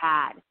you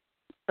had.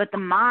 But the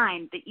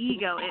mind, the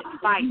ego, it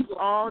fights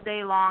all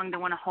day long to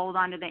want to hold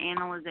on to the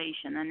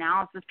analyzation,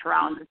 analysis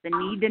paralysis, the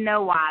need to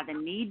know why, the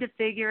need to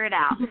figure it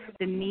out,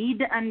 the need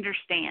to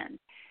understand.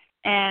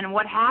 And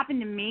what happened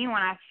to me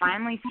when I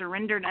finally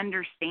surrendered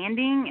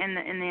understanding and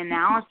the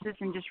analysis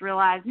and just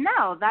realized,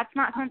 no, that's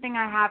not something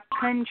I have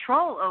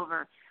control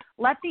over.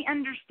 Let the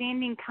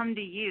understanding come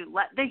to you.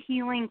 Let the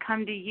healing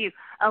come to you.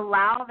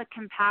 Allow the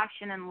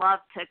compassion and love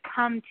to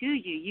come to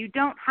you. You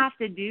don't have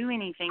to do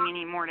anything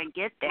anymore to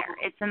get there.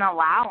 It's an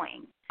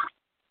allowing.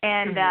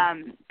 And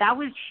that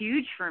was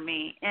huge for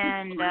me.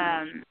 And,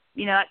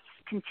 that's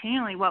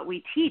continually what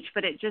we teach,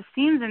 but it just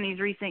seems in these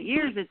recent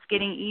years it's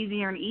getting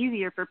easier and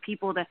easier for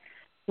people to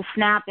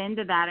snap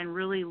into that and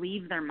really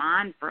leave their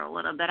mind for a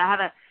little bit. I have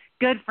a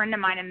good friend of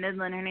mine in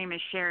Midland. Her name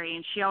is Sherry,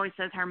 and she always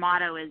says her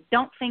motto is,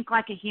 don't think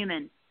like a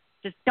human.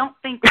 Just don't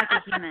think like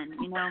a human,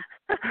 you know.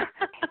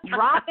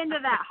 Drop into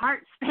that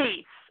heart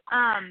space.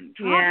 Drop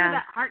into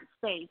that heart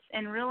space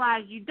and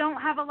realize you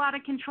don't have a lot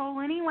of control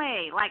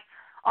anyway. Like,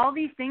 all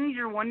these things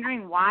you're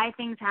wondering why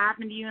things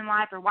happen to you in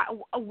life, or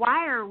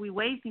why are we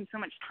wasting so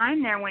much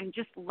time there when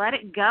just let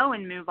it go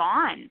and move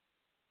on.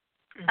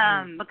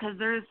 Because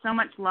there is so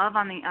much love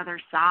on the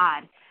other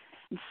side,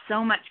 and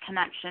so much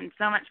connection,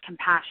 so much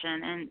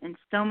compassion, and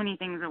so many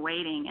things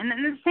awaiting. And at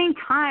the same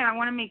time, I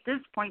want to make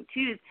this point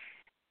too,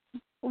 is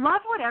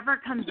love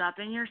whatever comes up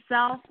in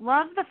yourself.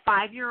 Love the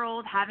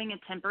 5-year-old having a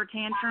temper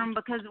tantrum,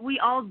 because we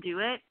all do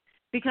it.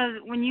 Because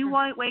when you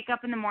wake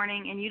up in the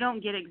morning and you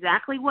don't get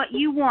exactly what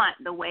you want,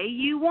 the way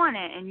you want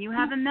it, and you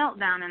have a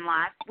meltdown in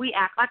life, we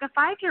act like a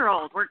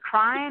 5-year-old. We're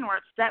crying. We're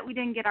upset we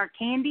didn't get our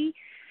candy.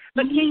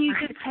 But can you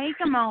just take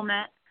a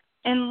moment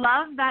and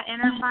love that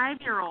inner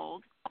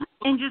 5-year-old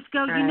and just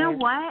go, you know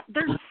what?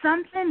 There's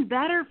something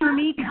better for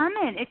me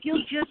coming if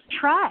you'll just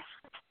trust.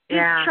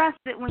 Just trust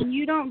that when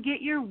you don't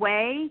get your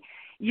way,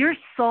 your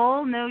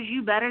soul knows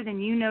you better than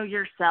you know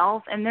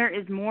yourself, and there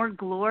is more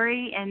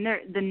glory, and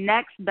the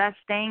next best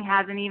thing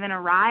hasn't even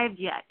arrived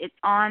yet. It's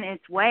on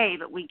its way,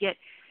 but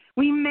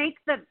we make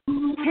the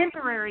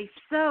temporary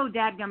so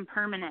dadgum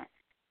permanent.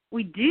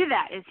 We do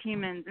that as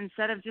humans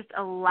instead of just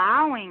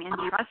allowing and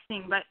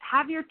trusting, but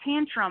have your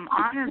tantrum,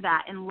 honor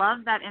that, and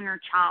love that inner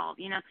child.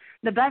 You know,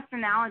 the best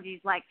analogy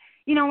is like,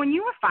 you know, when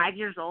you were 5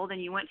 years old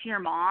and you went to your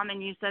mom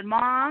and you said,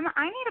 Mom,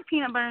 I need a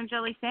peanut butter and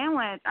jelly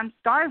sandwich. I'm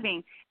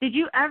starving. Did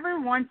you ever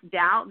once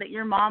doubt that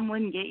your mom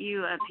wouldn't get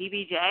you a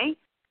PBJ?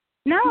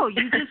 No,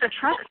 you just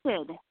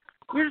trusted.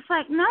 You're just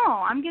like, no,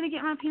 I'm going to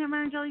get my peanut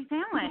butter and jelly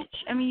sandwich.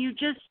 I mean, you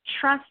just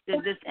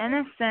trusted this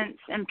innocence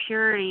and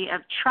purity of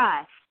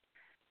trust.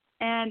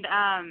 And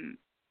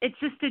it's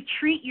just to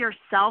treat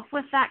yourself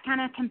with that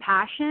kind of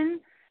compassion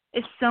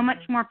is so much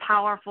more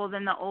powerful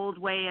than the old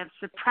way of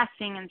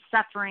suppressing and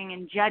suffering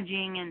and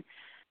judging and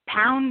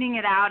pounding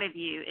it out of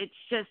you. It's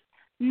just,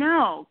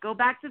 no, go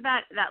back to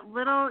that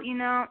little, you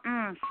know,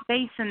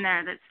 space in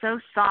there that's so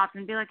soft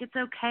and be like, it's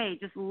okay.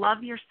 Just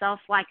love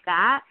yourself like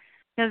that.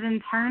 Because in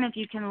turn, if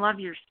you can love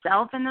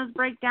yourself in those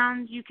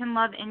breakdowns, you can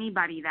love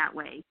anybody that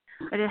way.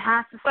 But it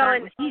has to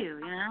start with you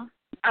know?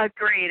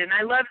 Agreed, and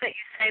I love that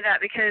you say that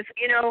because,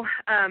 you know,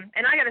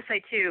 and I got to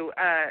say, too,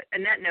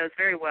 Annette knows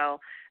very well,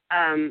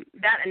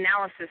 that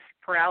analysis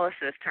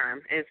paralysis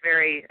term is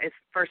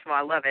first of all,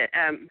 I love it,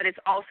 but it's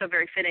also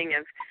very fitting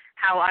of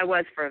how I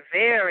was for a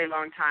very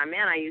long time.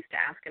 Man, I used to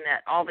ask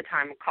Annette all the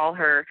time, call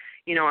her,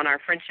 you know, on our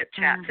friendship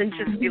chats and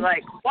just be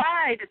like,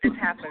 why did this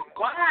happen?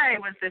 Why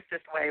was this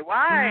way?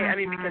 Why? I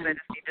mean, because I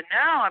just need to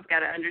know. I've got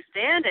to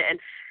understand it. And,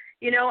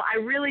 you know, I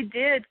really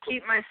did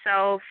keep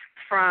myself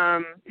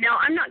from, now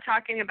I'm not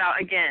talking about,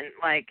 again,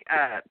 like,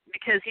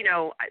 because, you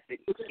know,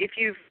 if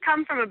you've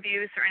come from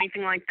abuse or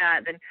anything like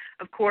that, then,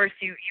 of course,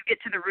 you get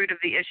to the root of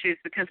the issues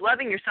because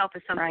loving yourself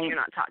is something you're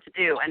not taught to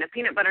do. And a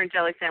peanut butter and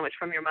jelly sandwich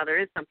from your mother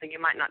is something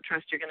you might not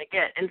trust you're going to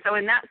get. And so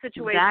in that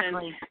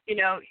situation, you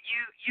know,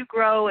 you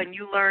grow and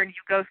you learn,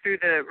 you go through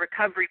the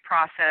recovery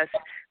process,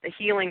 the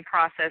healing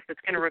process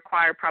that's going to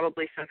require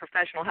probably some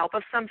professional help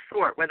of some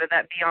sort, whether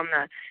that be on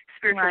the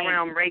spiritual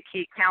realm,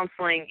 Reiki,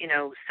 counseling, you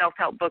know,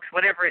 self-help books,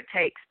 whatever it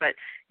takes. But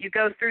you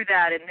go through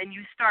that, and then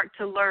you start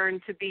to learn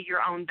to be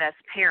your own best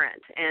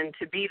parent and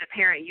to be the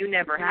parent you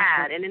never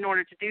had. And in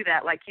order to do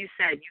that, like you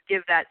said, you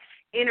give that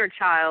inner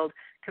child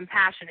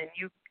compassion, and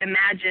you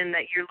imagine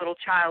that your little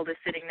child is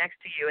sitting next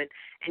to you,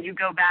 and you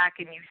go back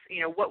and you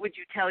know, what would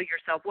you tell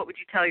yourself? What would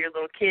you tell your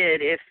little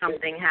kid if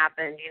something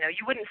happened? You know,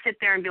 you wouldn't sit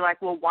there and be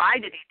like, well,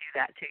 why did he do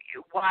that to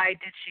you? Why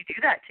did she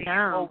do that to you?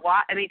 Well,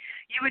 why? I mean,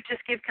 you would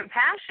just give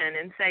compassion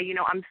and say, you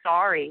know, I'm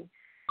sorry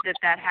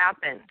that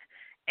happened.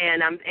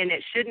 And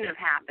it shouldn't have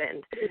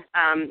happened,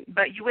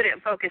 but you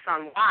wouldn't focus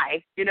on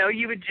why. You know,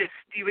 you would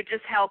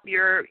just help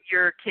your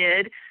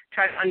kid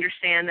try to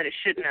understand that it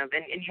shouldn't have,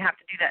 and you have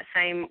to do that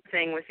same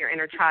thing with your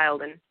inner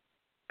child,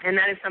 and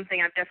that is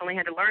something I've definitely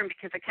had to learn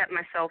because I kept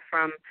myself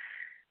from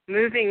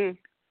moving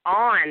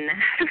on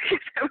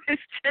because I was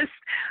just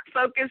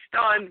focused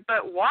on,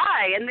 but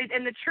why? And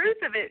the truth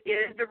of it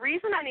is, the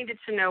reason I needed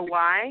to know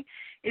why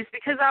is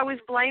because I was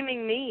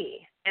blaming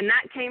me. And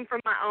that came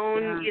from my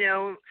own, you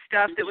know,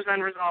 stuff that was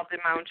unresolved in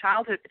my own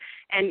childhood.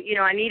 And, you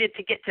know, I needed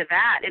to get to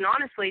that. And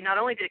honestly, not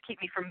only did it keep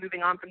me from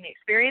moving on from the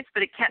experience,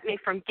 but it kept me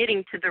from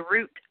getting to the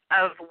root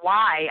of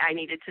why I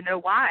needed to know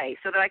why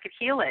so that I could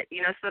heal it,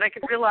 you know, so that I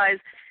could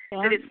realize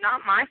that it's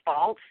not my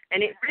fault.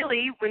 And it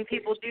really, when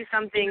people do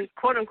something,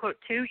 quote unquote,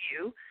 to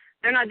you,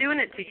 they're not doing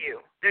it to you.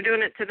 They're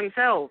doing it to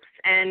themselves.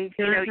 And,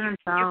 you know,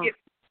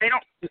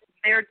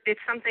 it's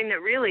something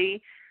that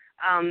really,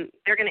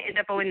 they're going to end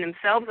up owing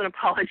themselves an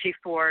apology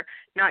for,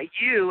 not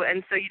you,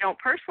 and so you don't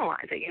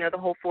personalize it. You know, the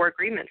whole 4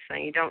 agreements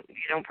thing. You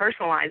don't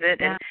personalize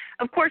it. And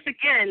of course,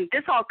 again,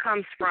 this all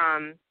comes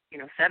from, you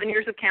know, 7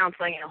 years of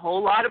counseling and a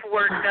whole lot of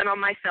work done on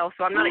myself.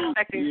 So I'm not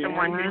expecting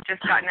someone who's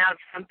just gotten out of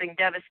something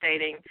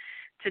devastating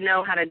to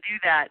know how to do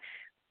that.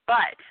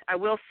 But I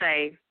will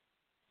say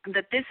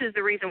that this is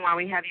the reason why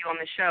we have you on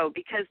the show,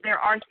 because there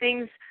are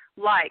things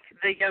like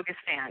the yoga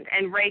stand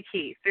and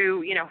Reiki,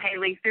 through, you know,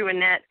 Haley, through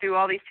Annette, through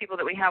all these people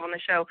that we have on the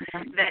show,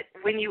 that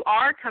when you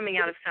are coming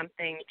out of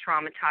something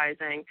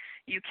traumatizing,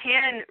 you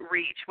can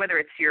reach, whether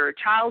it's your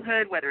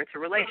childhood, whether it's a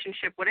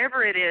relationship,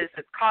 whatever it is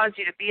that's caused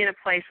you to be in a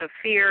place of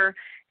fear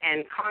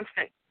and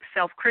constant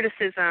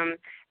self-criticism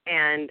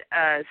and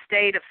a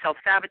state of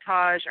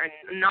self-sabotage or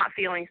not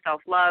feeling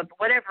self-love,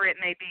 whatever it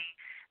may be,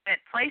 that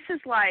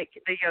places like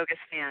the yoga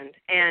stand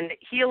and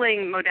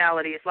healing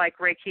modalities like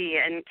Reiki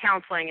and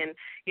counseling and,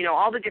 you know,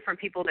 all the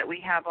different people that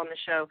we have on the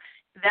show,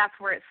 that's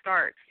where it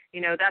starts. You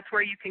know, that's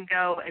where you can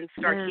go and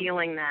start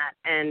healing that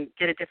and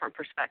get a different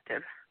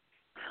perspective.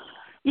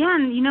 Yeah,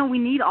 and, you know, we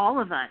need all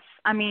of us.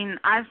 I mean,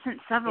 I've sent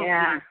several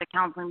students to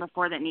counseling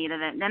before that needed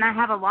it. And then I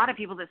have a lot of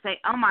people that say,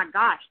 oh, my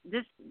gosh,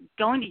 this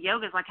going to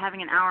yoga is like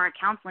having an hour of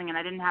counseling and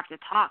I didn't have to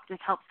talk. This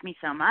helps me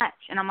so much.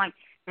 And I'm like,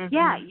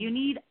 yeah, you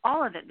need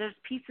all of it. There's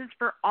pieces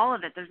for all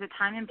of it. There's a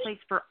time and place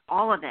for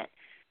all of it.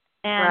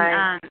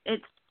 And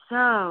it's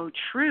so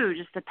true,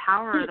 just the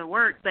power of the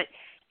work. But,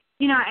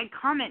 you know, I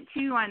comment,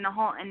 too, on the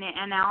whole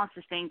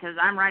analysis thing, because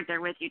I'm right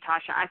there with you,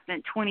 Tasha. I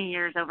spent 20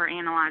 years over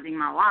analyzing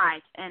my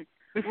life. And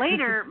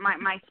later,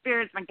 my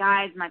spirits, my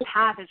guides, my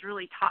path has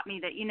really taught me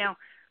that, you know,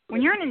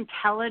 when you're an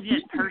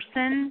intelligent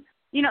person,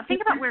 you know,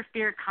 think about where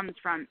fear comes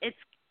from. It's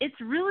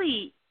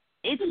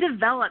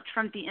developed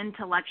from the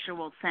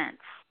intellectual sense.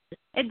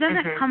 It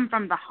doesn't come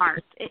from the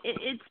heart.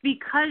 It's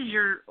because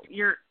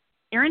you're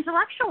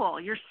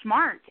intellectual, you're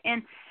smart,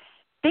 and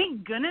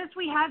thank goodness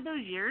we had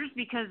those years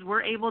because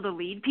we're able to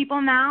lead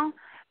people now.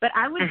 But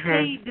I would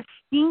say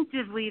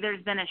distinctively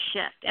there's been a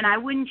shift, and I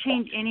wouldn't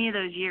change any of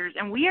those years.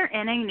 And we are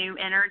in a new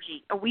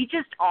energy. We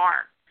just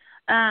are.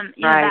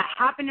 You know, that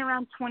happened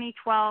around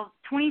 2012.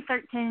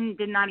 2013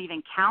 did not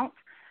even count,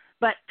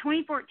 but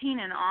 2014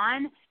 and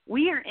on,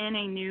 we are in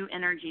a new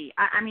energy.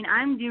 I mean,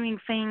 I'm doing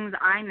things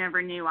I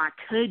never knew I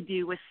could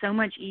do with so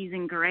much ease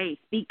and grace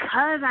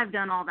because I've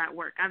done all that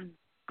work. I've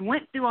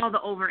went through all the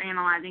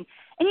overanalyzing.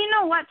 And you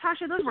know what,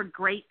 Tasha? Those were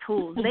great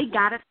tools. They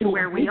got us to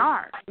where we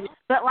are.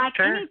 But like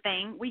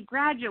anything, we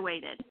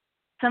graduated.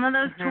 Some of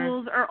those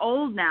tools are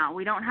old now.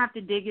 We don't have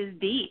to dig as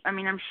deep. I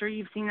mean, I'm sure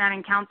you've seen that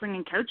in counseling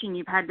and coaching.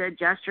 You've had to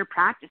adjust your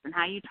practice and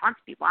how you talk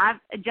to people.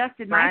 I've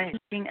adjusted my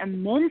teaching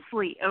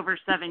immensely over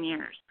 7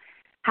 years.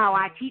 How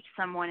I teach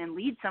someone and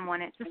lead someone.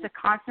 It's just a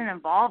constant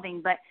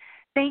evolving. But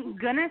thank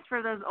goodness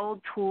for those old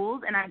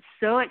tools, and I'm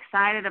so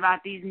excited about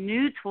these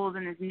new tools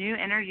and this new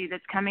energy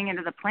that's coming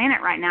into the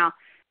planet right now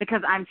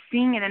because I'm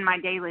seeing it in my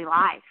daily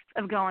life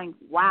of going,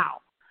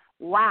 wow,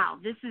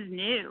 this is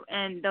new.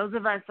 And those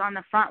of us on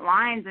the front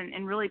lines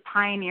and really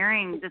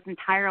pioneering this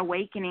entire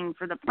awakening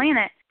for the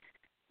planet,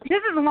 this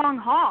is a long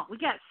haul. We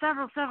got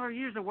several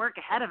years of work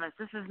ahead of us.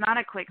 This is not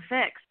a quick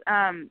fix.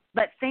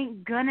 But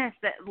thank goodness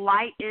that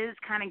light is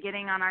kind of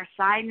getting on our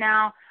side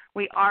now.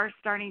 We are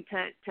starting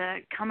to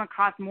come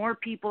across more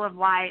people of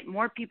light,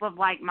 more people of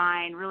like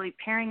mind, really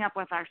pairing up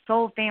with our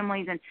soul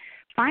families and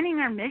finding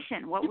our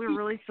mission, what we're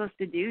really supposed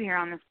to do here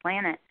on this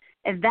planet.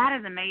 And that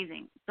is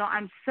amazing. So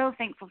I'm so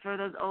thankful for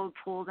those old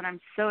tools, and I'm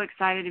so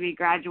excited to be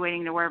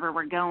graduating to wherever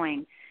we're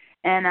going.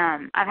 And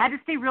I've had to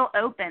stay real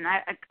open.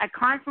 I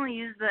constantly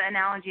use the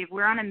analogy, if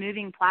we're on a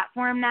moving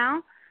platform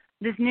now,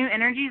 this new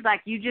energy is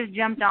like you just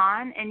jumped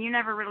on and you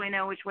never really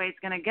know which way it's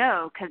going to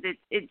go because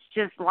it's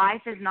just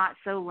life is not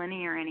so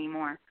linear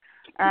anymore.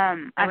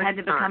 I've had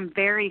to become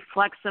very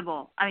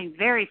flexible.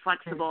 Very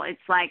flexible.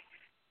 It's like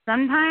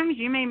sometimes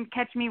you may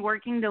catch me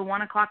working till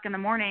 1 o'clock in the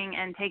morning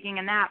and taking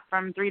a nap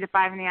from 3 to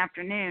 5 in the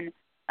afternoon.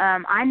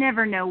 I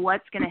never know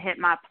what's going to hit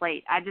my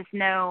plate. I just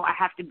know I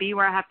have to be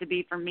where I have to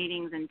be for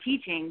meetings and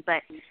teaching.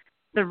 But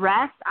the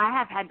rest, I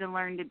have had to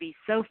learn to be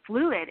so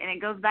fluid, and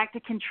it goes back to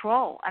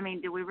control. I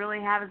mean, do we really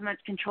have as much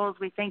control as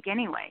we think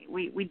anyway?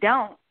 We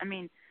don't. I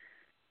mean,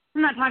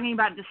 I'm not talking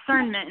about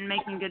discernment and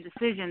making good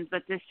decisions,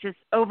 but this just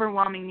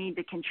overwhelming need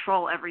to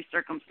control every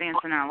circumstance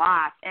in our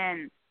life.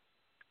 And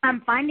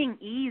I'm finding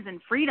ease and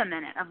freedom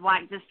in it of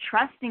like just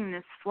trusting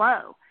this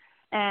flow.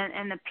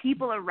 And the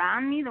people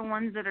around me, the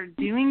ones that are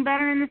doing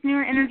better in this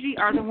newer energy,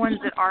 are the ones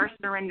that are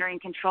surrendering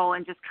control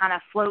and just kind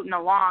of floating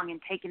along and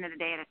taking it a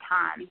day at a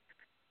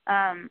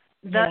time.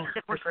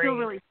 If we're still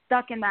really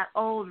stuck in that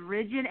old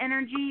rigid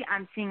energy,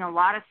 I'm seeing a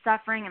lot of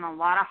suffering and a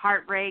lot of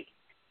heartbreak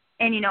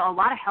and, you know, a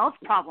lot of health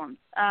problems.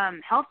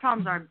 Health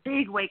problems are a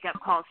big wake-up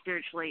call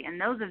spiritually, and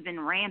those have been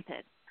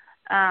rampant.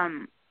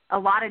 A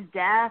lot of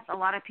death, a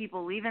lot of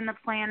people leaving the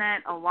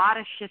planet, a lot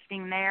of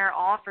shifting there,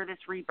 all for this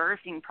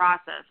rebirthing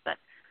process. But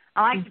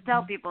I like to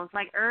tell people, it's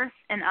like Earth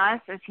and us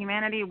as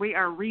humanity, we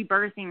are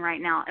rebirthing right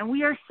now. And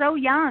we are so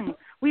young.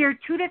 We are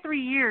 2 to 3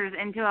 years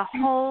into a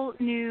whole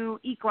new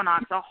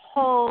equinox, a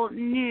whole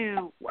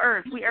new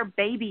Earth. We are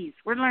babies.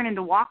 We're learning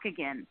to walk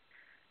again.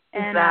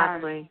 And,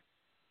 exactly.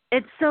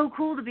 It's so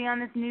cool to be on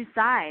this new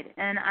side.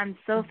 And I'm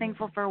so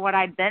thankful for what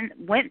I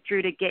went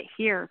through to get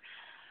here.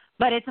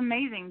 But it's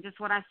amazing just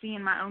what I see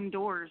in my own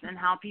doors and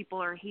how people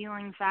are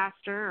healing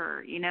faster,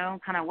 or, you know,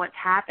 kind of what's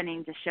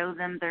happening to show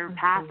them their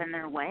path and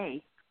their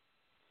way.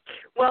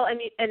 Well,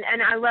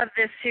 and I love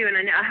this too, and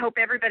I hope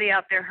everybody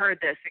out there heard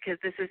this, because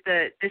this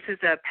is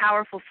a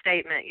powerful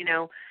statement, you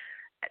know,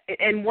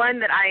 and one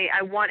that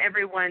I want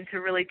everyone to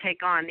really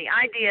take on. The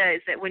idea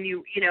is that when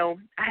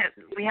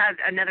we had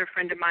another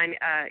friend of mine,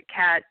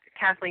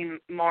 Kathleen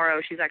Morrow,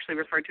 she's actually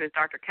referred to as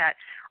Dr. Kat,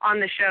 on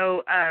the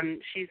show.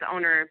 She's the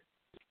owner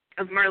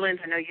of Merlin's.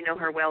 I know you know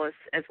her well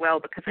as well,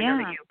 because I know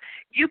that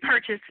you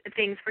purchase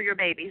things for your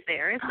babies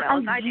there as well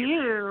as I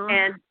do.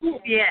 And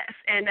yes,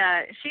 and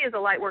she is a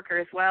light worker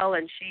as well,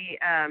 and she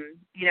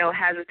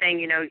has a thing,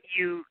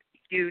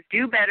 you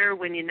do better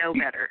when you know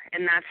better,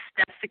 and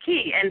that's the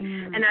key.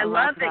 And I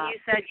love that you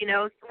said,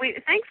 we're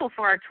thankful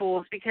for our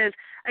tools, because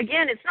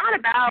again, it's not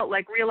about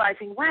like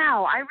realizing,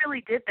 wow, I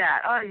really did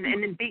that, and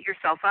then beat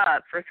yourself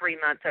up for 3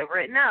 months over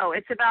it. No,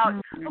 it's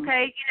about,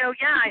 okay,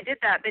 I did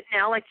that, but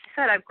now, like you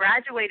said, I've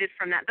graduated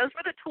from that. Those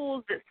were the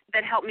tools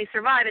that helped me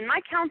survive. And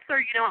my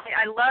counselor,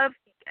 I love,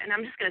 and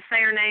I'm just going to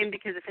say her name,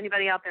 because if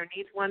anybody out there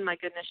needs one, my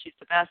goodness, she's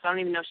the best. I don't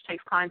even know if she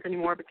takes clients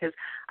anymore, because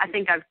I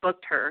think I've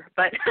booked her.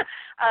 But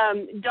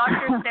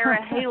Dr.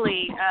 Sarah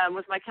Haley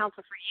was my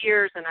counselor for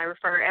years, and I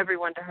refer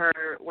everyone to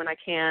her when I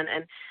can.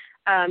 And,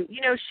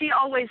 she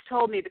always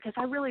told me, because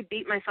I really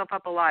beat myself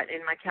up a lot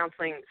in my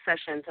counseling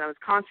sessions. I was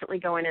constantly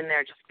going in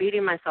there just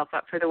beating myself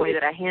up for the way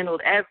that I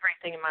handled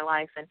everything in my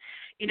life. And,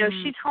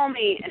 she told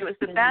me, and it was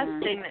the best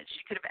thing that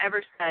she could have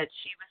ever said.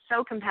 She was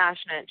so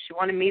compassionate. She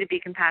wanted me to be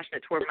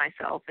compassionate toward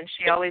myself. And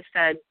she always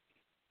said,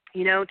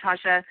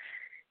 Tasha,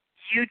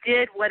 you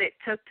did what it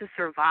took to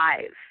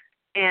survive.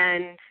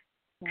 And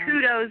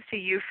kudos to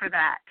you for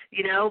that.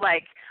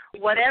 Like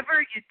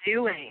whatever you're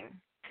doing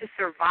to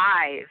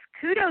survive,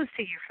 kudos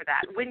to you for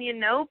that. When you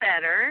know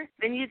better,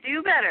 then you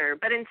do better.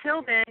 But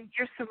until then,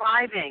 you're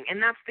surviving,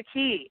 and that's the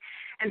key.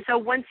 And so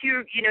once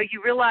you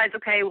realize,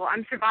 okay, well,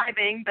 I'm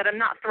surviving, but I'm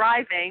not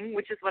thriving,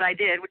 which is what I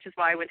did, which is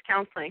why I went to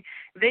counseling,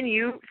 then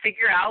you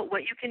figure out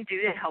what you can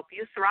do to help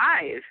you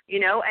thrive,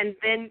 and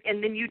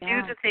then you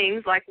do the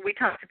things like we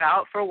talked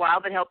about for a while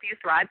that help you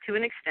thrive to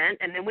an extent.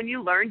 And then when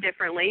you learn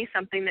differently,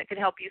 something that could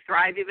help you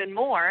thrive even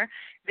more,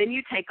 then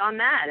you take on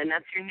that, and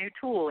that's your new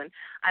tool. And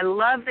I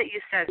love that you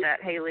said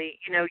that, Haley.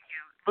 You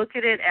look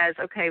at it as,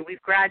 okay,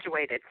 we've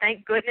graduated.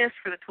 Thank goodness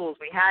for the tools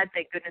we had.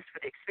 Thank goodness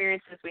for the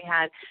experiences we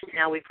had.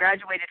 Now we've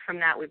graduated from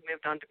that. We've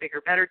moved on to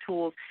bigger, better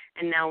tools,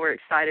 and now we're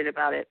excited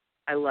about it.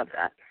 I love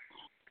that.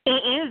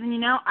 It is,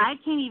 and I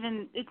can't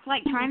even, it's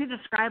like trying to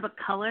describe a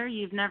color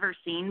you've never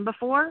seen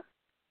before.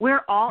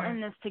 We're all in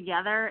this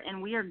together,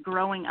 and we are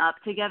growing up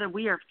together.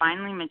 We are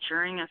finally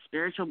maturing as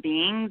spiritual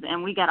beings,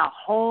 and we got a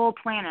whole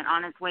planet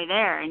on its way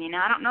there. And,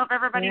 I don't know if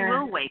everybody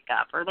will wake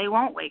up or they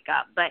won't wake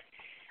up, but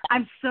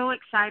I'm so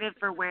excited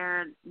for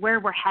where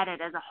we're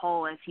headed as a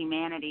whole, as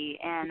humanity.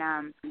 And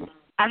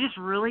I just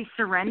really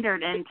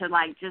surrendered into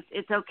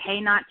it's okay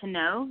not to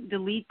know,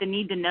 delete the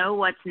need to know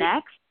what's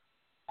next.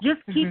 Just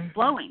keep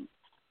flowing.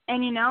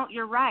 And,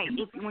 you're right.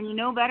 When you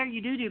know better,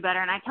 you do better.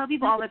 And I tell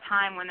people all the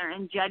time when they're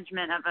in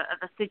judgment of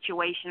a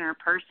situation or a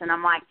person,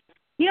 I'm like,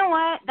 you know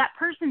what? That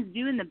person's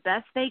doing the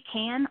best they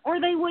can, or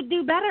they would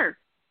do better.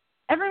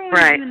 Everyone's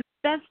doing the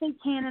best they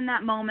can in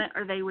that moment,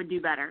 or they would do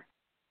better.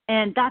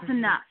 And that's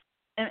enough.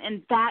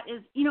 And that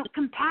is,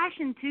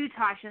 compassion too,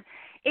 Tasha.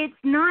 It's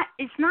not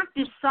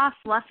this soft,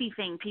 fluffy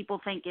thing people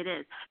think it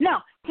is. No,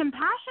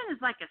 compassion is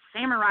like a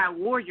samurai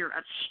warrior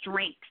of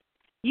strength.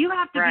 You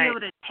have to be able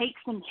to take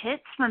some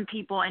hits from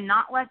people and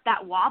not let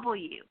that wobble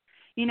you.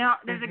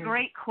 There's a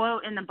great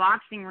quote in the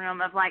boxing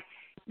room of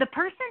the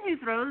person who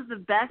throws the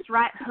best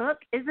right hook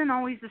isn't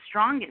always the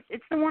strongest.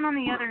 It's the one on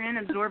the other end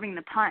absorbing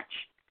the punch.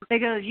 They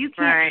goes, you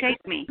can't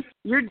shake me.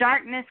 Your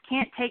darkness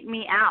can't take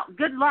me out.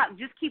 Good luck.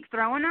 Just keep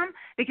throwing them,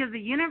 because the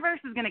universe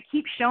is going to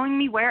keep showing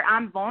me where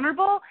I'm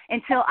vulnerable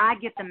until I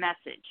get the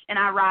message and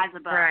I rise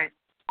above.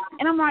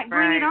 And I'm like,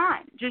 bring it on.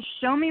 Just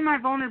show me my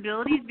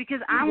vulnerabilities,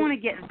 because I want to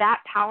get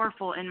that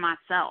powerful in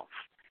myself.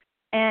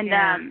 And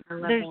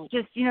there's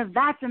just,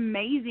 that's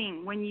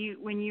amazing when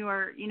you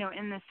are,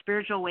 in the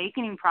spiritual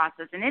awakening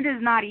process. And it is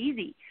not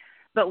easy.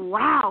 But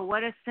wow,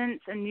 what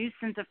a new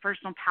sense of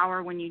personal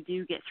power when you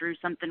do get through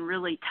something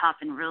really tough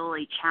and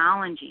really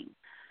challenging.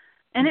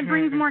 And it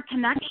brings more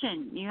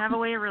connection. You have a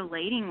way of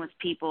relating with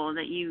people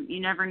that you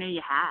never knew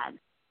you had.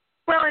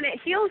 Well, and it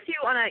heals you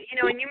on a,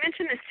 and you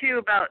mentioned this too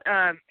about,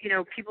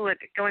 people that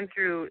are going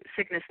through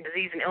sickness and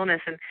disease and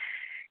illness. And,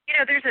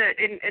 there's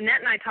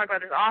Annette and I talk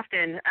about this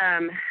often.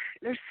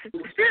 There's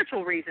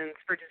spiritual reasons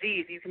for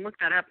disease. You can look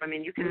that up. I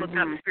mean, you can look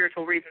up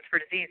spiritual reasons for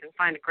disease and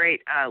find a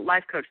great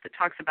life coach that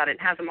talks about it and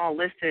has them all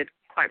listed,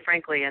 quite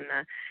frankly, and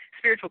the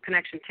spiritual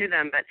connection to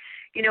them. But,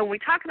 when we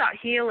talk about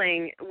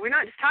healing, we're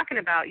not just talking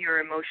about your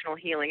emotional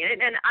healing.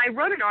 And I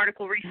wrote an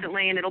article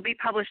recently, and it'll be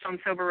published on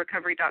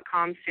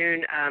SoberRecovery.com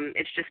soon.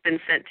 It's just been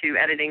sent to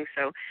editing,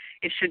 so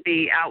it should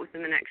be out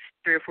within the next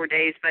 3 or 4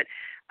 days. But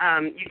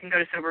you can go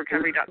to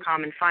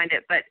SoberRecovery.com and find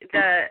it. But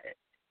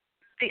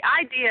the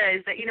idea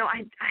is that, I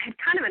had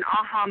kind of an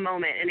aha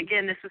moment. And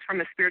again, this is from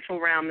a spiritual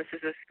realm. This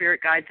is a spirit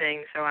guide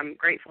thing, so I'm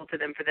grateful to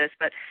them for this.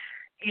 But,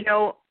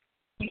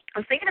 I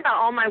was thinking about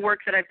all my work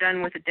that I've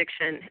done with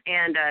addiction,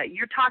 and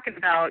you're talking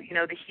about,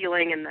 the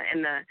healing and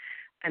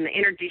the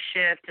energy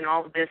shift and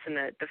all of this, and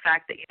the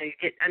fact that, you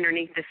get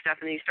underneath this stuff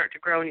and then you start to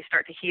grow and you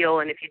start to heal.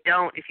 And if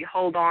you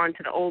hold on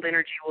to the old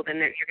energy, well, then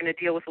you're going to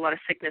deal with a lot of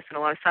sickness and a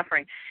lot of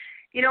suffering.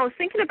 I was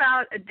thinking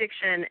about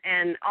addiction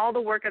and all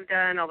the work I've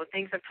done, all the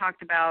things I've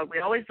talked about. We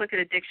always look at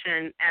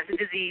addiction as a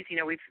disease.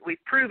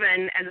 We've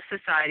proven as a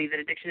society that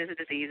addiction is a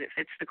disease. It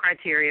fits the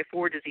criteria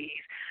for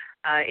disease.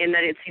 In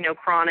that it's,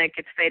 chronic,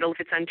 it's fatal if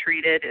it's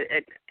untreated,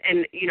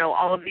 and,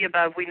 all of the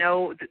above. We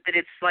know that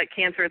it's like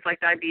cancer, it's like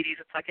diabetes,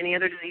 it's like any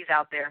other disease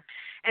out there.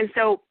 And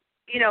so,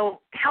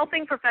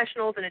 helping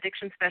professionals and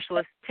addiction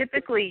specialists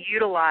typically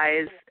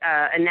utilize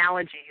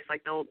analogies,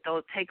 like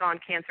they'll take on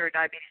cancer or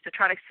diabetes to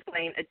try to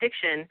explain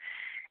addiction.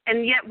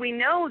 And yet we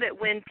know that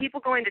when people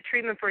go into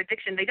treatment for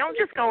addiction, they don't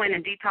just go in and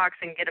detox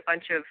and get a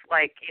bunch of,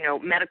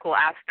 medical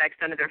aspects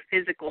under their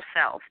physical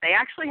self. They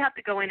actually have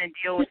to go in and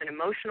deal with an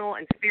emotional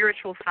and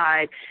spiritual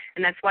side,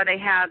 and that's why they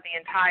have the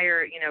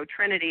entire,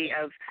 trinity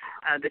of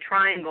the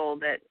triangle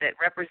that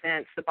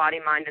represents the body,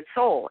 mind, and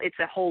soul. It's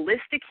a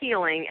holistic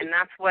healing, and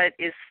that's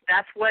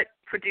what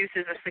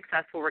produces a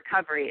successful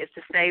recovery, is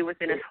to stay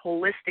within a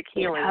holistic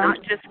healing,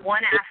 not just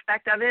one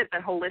aspect of it,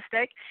 but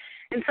holistic.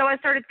 And so I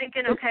started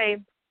thinking, okay,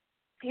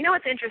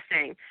 what's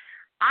interesting?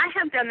 I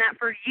have done that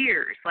for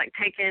years, like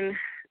taken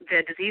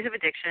the disease of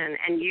addiction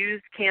and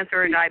used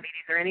cancer or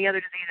diabetes or any other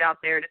disease out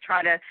there to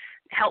try to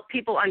help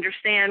people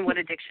understand what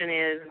addiction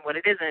is and what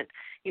it isn't,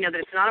 that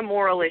it's not a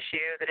moral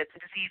issue, that it's a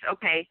disease.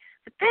 Okay.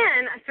 But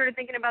then I started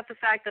thinking about the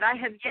fact that I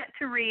have yet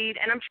to read,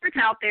 and I'm sure it's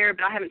out there,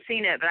 but I haven't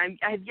seen it, but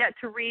I have yet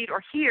to read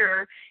or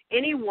hear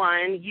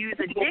anyone use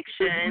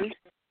addiction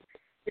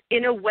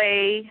in a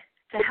way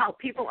to help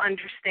people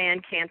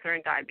understand cancer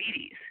and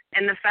diabetes.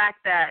 And the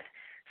fact that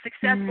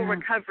successful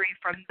recovery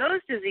from those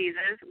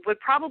diseases would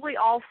probably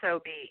also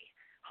be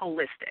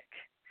holistic.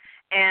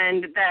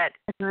 And that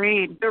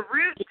Agreed. the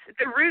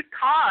root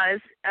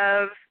cause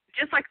of,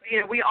 just like,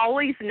 we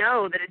always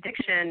know that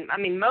addiction,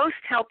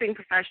 most helping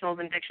professionals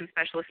and addiction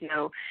specialists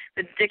know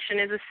that addiction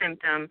is a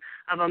symptom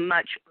of a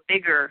much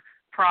bigger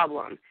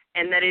problem,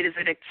 and that it is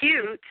an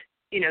acute,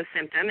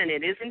 symptom, and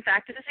it is in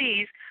fact a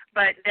disease,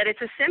 but that it's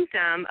a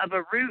symptom of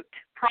a root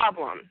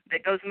problem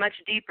that goes much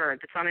deeper,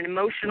 that's on an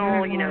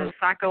emotional,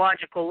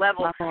 psychological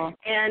level.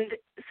 And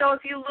so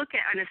if you look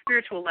at on a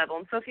spiritual level,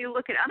 and so if you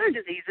look at other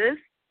diseases,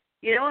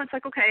 it's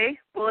like, okay,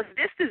 well, if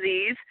this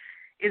disease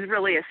is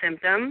really a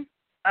symptom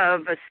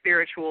of a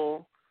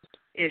spiritual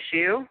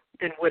issue,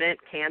 then wouldn't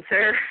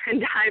cancer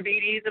and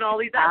diabetes and all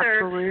these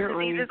other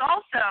diseases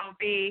also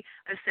be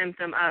a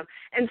symptom of?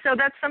 And so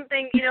that's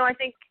something, I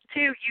think,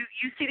 too,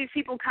 you see these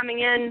people coming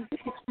in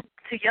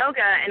to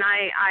yoga, and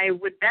I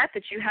would bet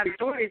that you have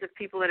stories of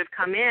people that have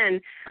come in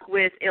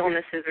with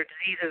illnesses or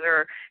diseases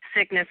or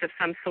sickness of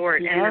some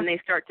sort, and then they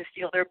start to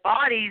feel their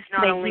bodies,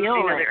 not only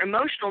their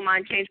emotional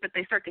mind change, but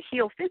they start to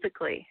heal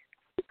physically.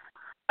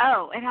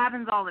 Oh, it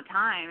happens all the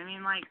time.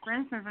 For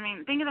instance,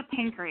 think of the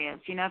pancreas.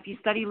 If you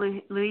study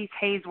Louise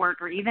Hay's work,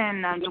 or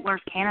even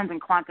Dolores Cannon's in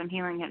quantum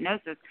healing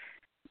hypnosis,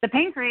 the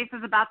pancreas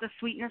is about the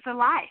sweetness of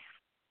life.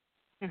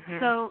 Mm-hmm.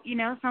 So,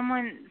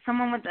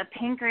 someone with a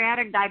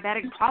pancreatic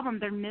diabetic problem,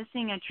 they're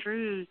missing a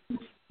true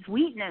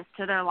sweetness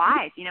to their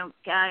life.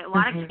 A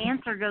lot of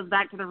cancer goes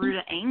back to the root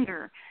of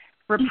anger,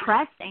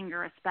 repressed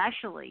anger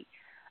especially.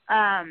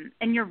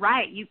 And you're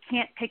right, you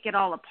can't pick it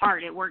all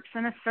apart. It works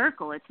in a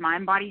circle. It's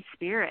mind, body,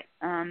 spirit.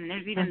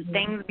 There's even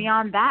things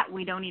beyond that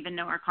we don't even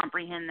know or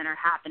comprehend that are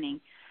happening.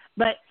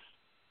 But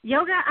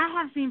yoga, I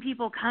have seen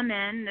people come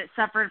in that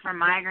suffered from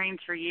migraines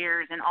for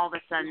years, and all of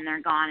a sudden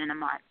they're gone in a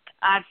month.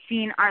 I've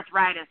seen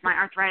arthritis. My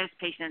arthritis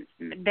patients,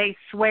 they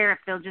swear if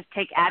they'll just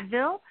take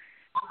Advil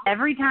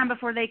every time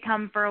before they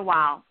come for a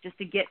while, just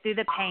to get through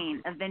the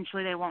pain,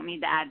 eventually they won't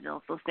need the Advil,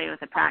 so they'll stay with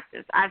the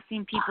practice. I've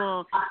seen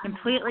people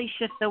completely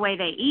shift the way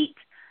they eat.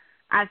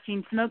 I've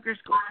seen smokers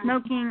quit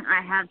smoking.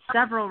 I have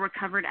several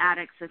recovered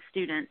addicts as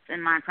students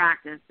in my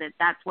practice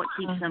that's what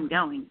keeps them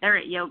going. They're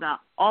at yoga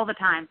all the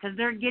time because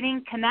they're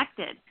getting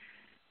connected.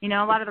 A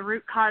lot of the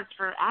root cause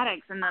for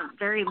addicts and the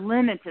very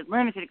limited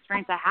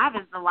experience I have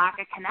is the lack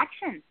of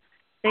connection.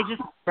 They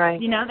just,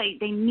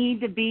 they need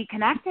to be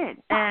connected.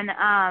 And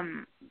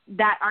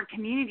that our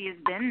community has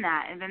been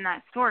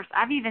that source.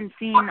 I've even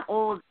seen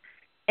old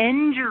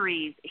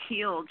injuries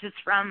healed just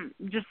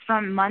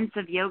from months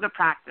of yoga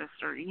practice,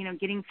 or,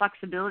 getting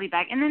flexibility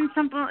back. And then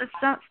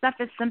stuff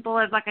as simple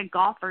as like a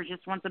golfer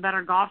just wants a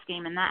better golf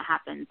game, and that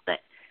happens. But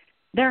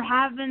there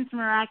have been some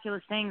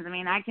miraculous things.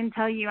 I can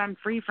tell you I'm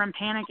free from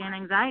panic and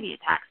anxiety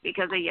attacks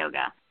because of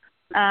yoga.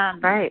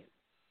 Right.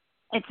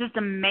 It's just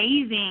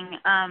amazing,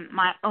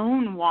 my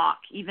own walk,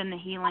 even the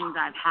healings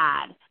I've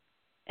had.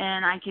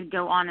 And I could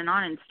go on and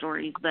on in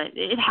stories, but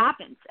it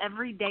happens.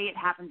 Every day it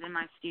happens in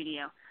my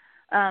studio.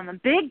 A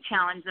big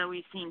challenge, though,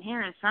 we've seen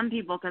here is some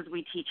people, because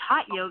we teach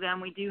hot yoga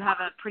and we do have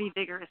a pretty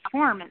vigorous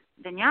form at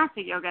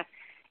Vinyasa yoga,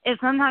 is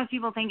sometimes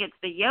people think it's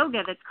the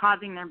yoga that's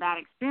causing their bad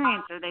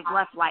experience or they've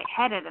left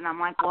lightheaded. And I'm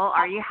like, well,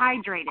 are you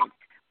hydrated?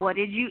 What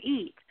did you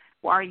eat?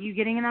 Well, are you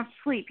getting enough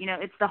sleep? You know,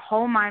 it's the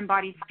whole mind,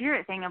 body,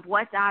 spirit thing of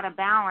what's out of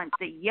balance.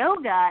 That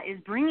yoga is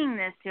bringing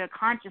this to a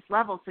conscious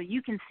level so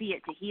you can see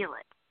it to heal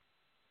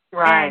it.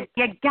 Right.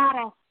 And you got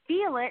to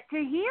feel it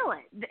to heal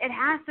it. It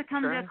has to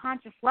come Sure. to a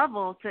conscious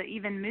level to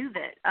even move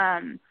it.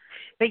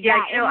 But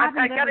Yeah,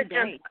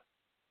 yeah,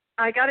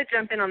 I got to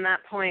jump in on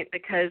that point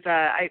because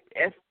a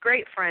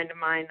great friend of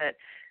mine that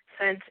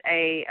sent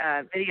a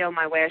video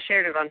my way. I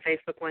shared it on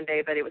Facebook one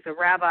day, but it was a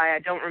rabbi. I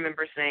don't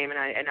remember his name, and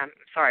I'm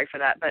sorry for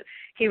that. But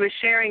he was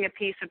sharing a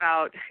piece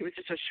about. It was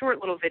just a short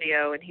little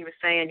video, and he was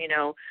saying, you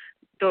know,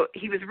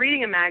 he was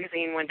reading a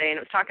magazine one day, and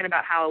it was talking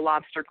about how a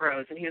lobster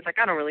grows, and he was like,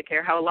 I don't really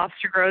care how a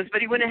lobster grows,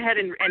 but he went ahead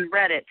and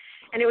read it,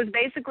 and it was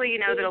basically, you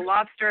know, that a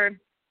lobster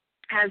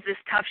has this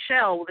tough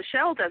shell. Well, the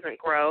shell doesn't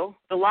grow.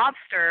 The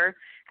lobster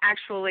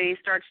actually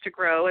starts to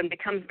grow and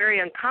becomes very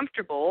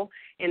uncomfortable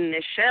in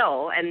this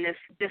shell, and this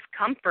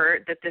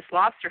discomfort that this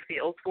lobster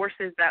feels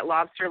forces that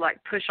lobster like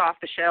push off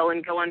the shell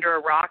and go under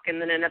a rock, and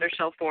then another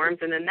shell forms,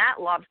 and then that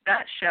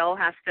shell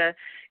has to,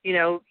 you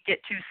know, get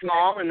too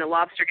small, and the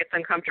lobster gets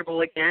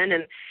uncomfortable again,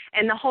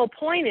 and the whole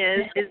point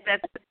is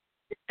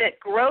that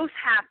growth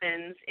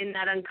happens in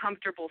that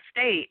uncomfortable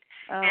state,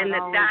 and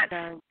that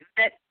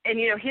and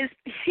you know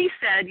he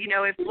said, you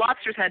know, if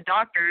lobsters had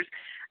doctors,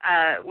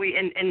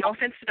 and no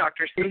offense to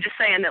doctors, I'm just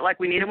saying that,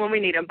 like, we need them when we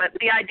need them, but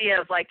the idea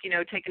of, like, you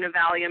know, taking a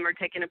Valium or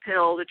taking a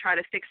pill to try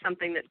to fix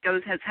something that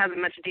has a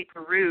much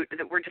deeper root,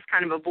 that we're just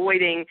kind of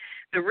avoiding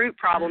the root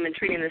problem and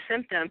treating the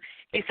symptom.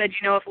 He said,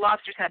 you know, if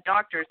lobsters had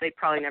doctors, they'd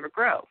probably never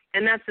grow.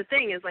 And that's the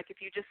thing is, like,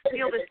 if you just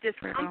feel this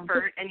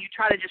discomfort and you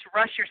try to just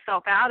rush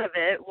yourself out of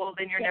it, well,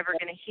 then you're never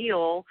going to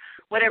heal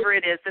whatever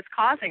it is that's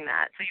causing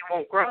that, so you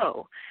won't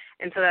grow.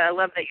 And so I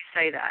love that you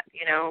say that,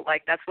 you know,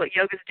 like that's what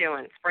yoga's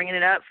doing. It's bringing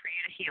it up for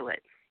you to heal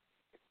it.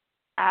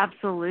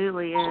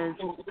 Absolutely is.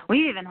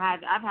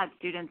 I've had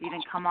students even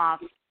come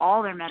off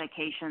all their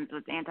medications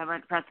with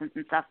antidepressants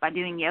and stuff by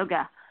doing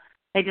yoga.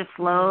 They just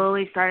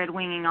slowly started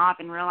weaning off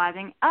and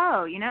realizing,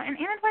 oh, you know, and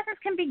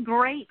antidepressants can be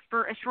great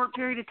for a short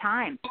period of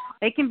time.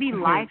 They can be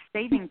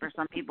life-saving for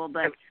some people,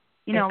 but,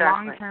 you know,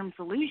 long-term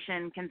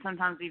solution can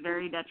sometimes be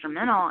very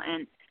detrimental.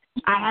 And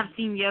I have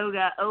seen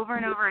yoga over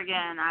and over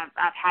again. I've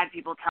had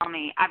people tell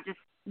me,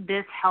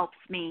 this helps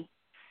me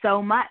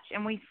so much.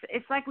 And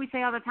it's like we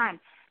say all the time,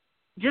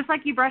 just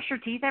like you brush your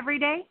teeth every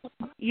day,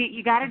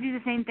 you got to do the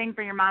same thing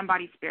for your mind,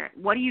 body, spirit.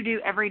 What do you do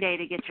every day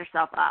to get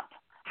yourself up?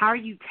 How are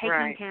you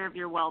taking care of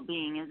your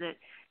well-being? Is it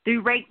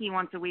through Reiki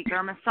once a week or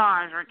a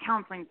massage or a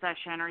counseling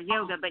session or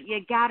yoga? But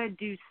you got to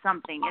do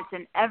something. It's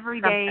an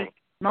everyday,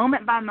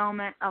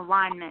 moment-by-moment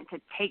alignment to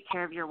take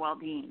care of your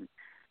well-being.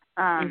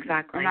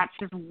 Exactly. And that's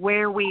just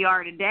where we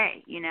are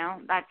today, you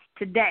know. That's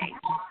today.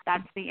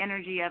 That's the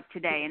energy of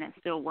today, and it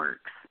still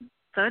works.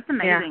 So it's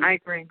amazing. Yeah, I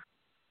agree.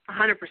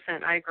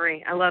 100%. I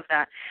agree. I love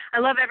that. I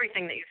love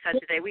everything that you said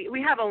today.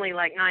 We have only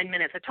like 9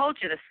 minutes. I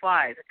told you this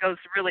flies. It goes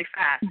really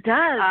fast. It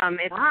does. I know.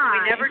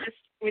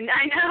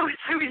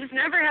 We just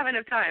never have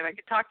enough time. I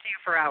could talk to you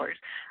for hours.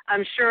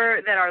 I'm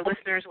sure that our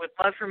listeners would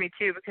love for me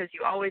too, because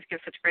you always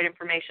give such great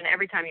information.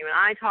 Every time you and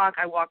I talk,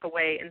 I walk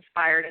away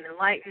inspired and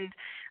enlightened.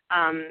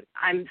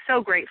 I'm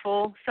so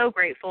grateful to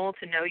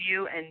know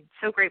you, and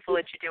so grateful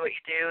that you do what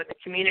you do, and the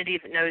community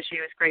that knows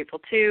you is grateful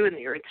too, and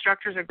your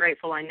instructors are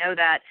grateful. I know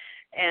that.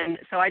 And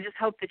so I just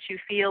hope that you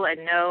feel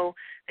and know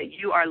that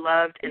you are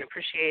loved and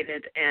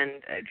appreciated,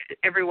 and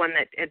everyone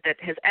that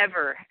has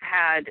ever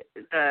had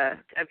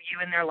of you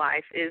in their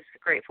life is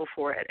grateful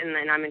for it,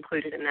 and I'm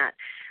included in that.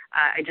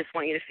 I just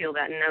want you to feel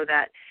that and know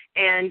that.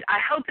 And I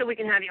hope that we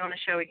can have you on the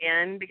show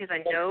again, because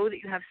I know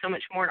that you have so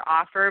much more to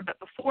offer. But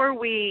before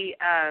we,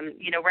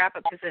 wrap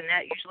up, because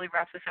Annette usually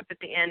wraps us up at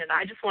the end, and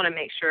I just want to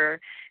make sure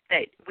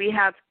that we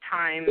have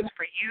time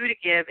for you to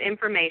give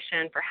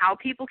information for how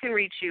people can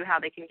reach you, how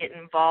they can get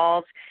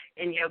involved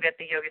in yoga at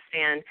the Yoga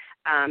Stand.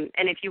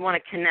 And if you want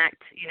to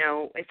connect,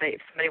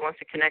 if somebody wants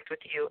to connect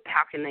with you,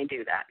 how can they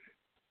do that?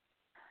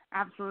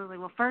 Absolutely.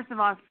 Well, first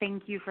of all,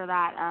 thank you for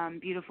that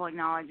beautiful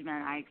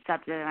acknowledgement. I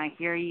accept it, and I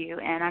hear you.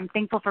 And I'm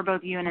thankful for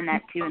both you and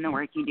Annette, too, and the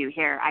work you do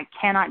here. I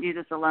cannot do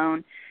this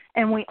alone,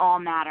 and we all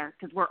matter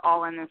because we're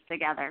all in this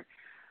together.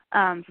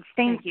 So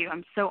thank you.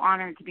 I'm so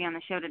honored to be on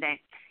the show today.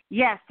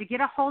 Yes, to get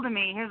a hold of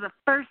me, here's the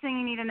first thing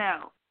you need to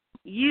know.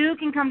 You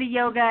can come to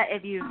yoga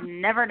if you've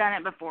never done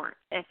it before.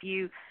 If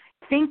you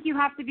think you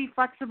have to be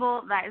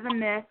flexible, that is a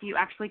myth. You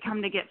actually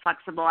come to get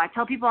flexible. I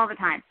tell people all the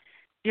time,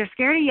 if you're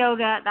scared of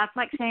yoga, that's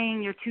like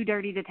saying you're too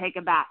dirty to take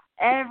a bath.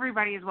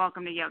 Everybody is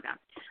welcome to yoga.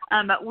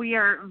 But we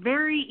are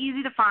very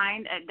easy to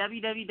find at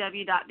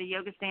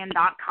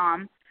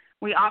www.theyogastand.com.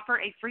 We offer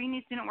a free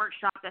new student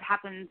workshop that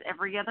happens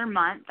every other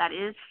month. That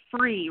is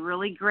free,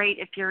 really great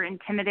if you're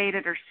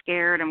intimidated or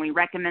scared, and we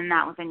recommend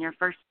that within your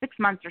first 6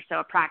 months or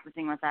so of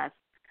practicing with us.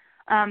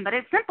 But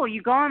it's simple.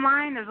 You go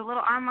online. There's a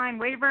little online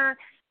waiver.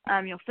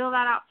 You'll fill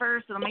that out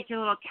first. It'll make your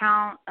little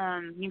account.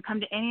 You can come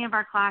to any of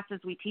our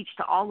classes. We teach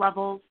to all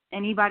levels.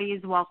 Anybody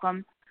is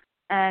welcome.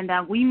 And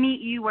we meet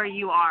you where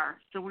you are.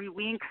 So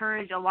we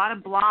encourage a lot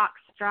of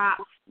blocks,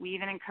 straps. We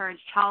even encourage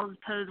child's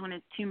pose when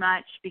it's too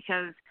much,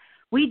 because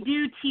we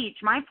do teach.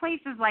 My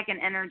place is like an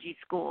energy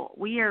school.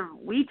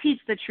 We teach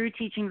the true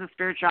teachings of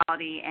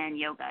spirituality and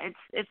yoga.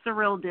 It's the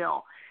real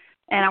deal.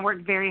 And I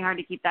work very hard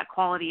to keep that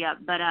quality up.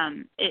 But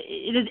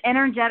it is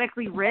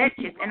energetically rich.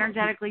 It's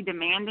energetically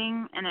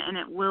demanding, and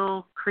it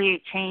will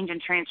create change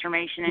and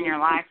transformation in your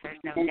life. There's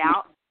no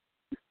doubt.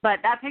 But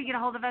that's how you get a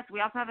hold of us.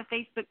 We also have a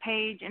Facebook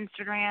page,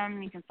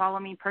 Instagram. You can follow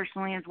me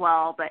personally as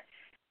well. But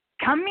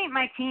come meet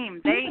my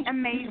team. They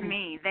amaze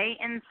me. They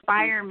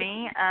inspire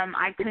me.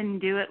 I couldn't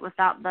do it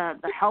without the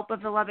help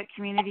of the Lubbock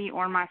community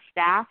or my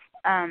staff.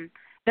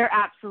 They're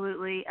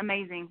absolutely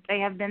amazing. They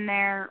have been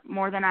there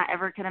more than I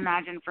ever could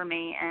imagine for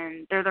me,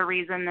 and they're the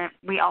reason that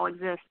we all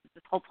exist.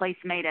 This whole place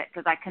made it,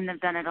 because I couldn't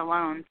have done it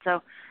alone.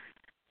 So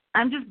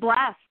I'm just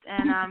blessed,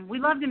 and we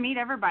love to meet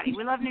everybody.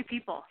 We love new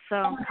people,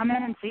 so come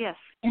in and see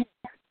us.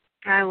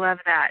 I love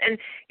that. And,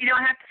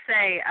 I have to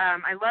say,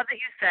 I love that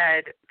you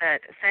said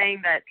that saying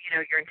that,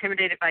 you're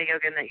intimidated by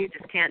yoga and that you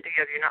just can't do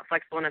yoga, you're not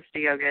flexible enough to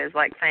do yoga, is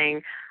like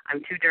saying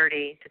I'm too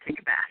dirty to take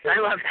a bath. I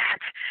love that.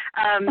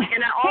 And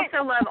I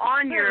also love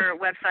on your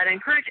website, I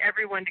encourage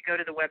everyone to go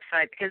to the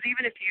website, because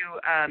even if you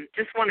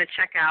just want to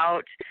check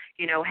out,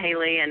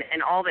 Haley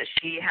and all that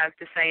she has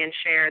to say and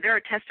share, there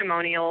are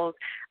testimonials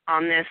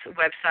on this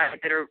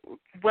website that are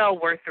well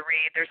worth the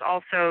read. There's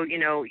also, you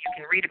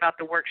can read about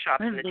the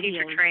workshops and the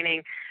teacher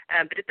training.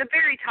 But at the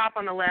very top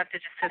on the left, it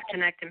just says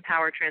Connect,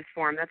 Empower,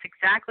 Transform. That's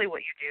exactly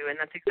what you do, and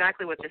that's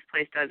exactly what this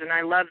place does, and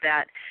I love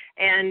that.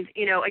 And,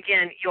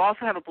 again, you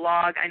also have a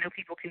blog. I know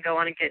people can go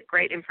on and get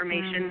great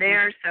information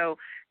there. So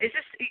it's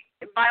just,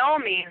 by all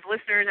means,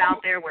 listeners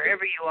out there,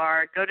 wherever you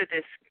are, go to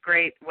this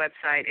great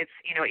website. It's,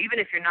 even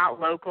if you're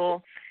not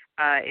local,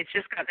 it's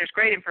just there's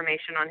great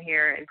information on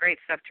here and great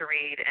stuff to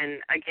read.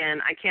 And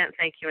again, I can't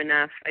thank you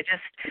enough. I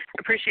just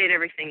appreciate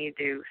everything you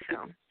do.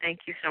 So thank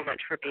you so much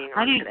for being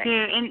on today. I do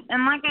too.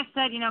 And like I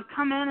said,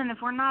 come in, and if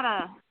we're not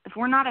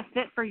a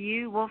fit for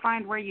you, we'll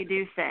find where you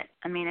do fit.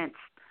 I mean, it's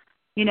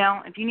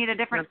if you need a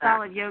different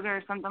style of yoga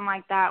or something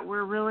like that,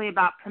 we're really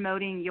about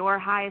promoting your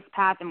highest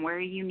path and where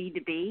you need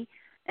to be.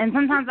 And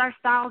sometimes our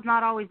style is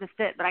not always a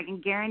fit, but I can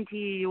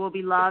guarantee you will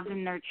be loved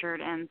and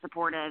nurtured and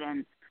supported.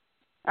 And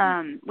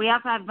we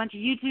also have a bunch of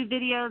YouTube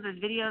videos. There's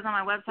videos on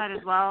my website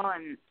as well,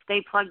 and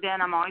stay plugged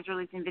in. I'm always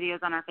releasing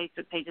videos on our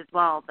Facebook page as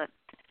well. But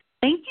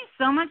thank you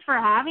so much for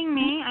having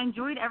me. I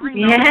enjoyed every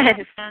moment.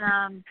 Yes.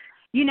 And,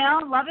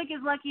 Lubbock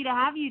is lucky to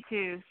have you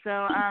two.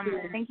 So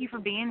thank you for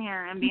being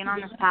here and being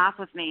on this path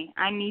with me.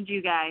 I need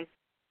you guys.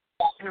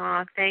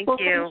 Oh, thank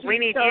you. We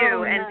need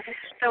you. And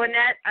so,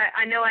 Annette,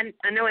 I know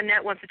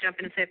Annette wants to jump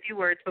in and say a few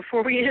words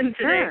before we end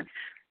today. Sure.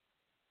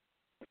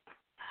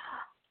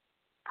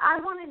 I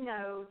want to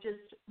know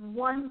just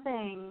one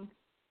thing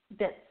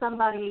that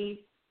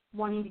somebody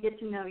wanting to get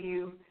to know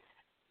you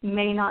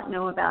may not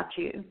know about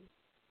you.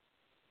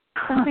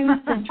 Something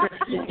that's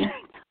interesting.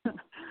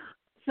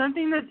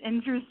 Something that's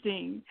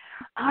interesting.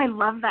 Oh, I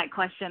love that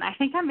question. I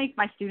think I make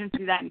my students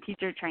do that in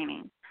teacher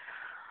training.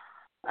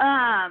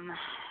 A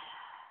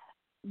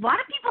lot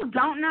of people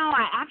don't know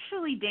I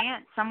actually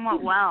dance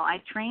somewhat well. I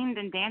trained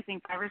in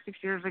dancing 5 or 6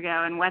 years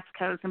ago in West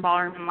Coast and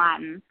ballroom and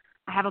Latin.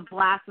 I have a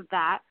blast with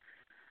that.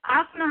 I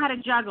also know how to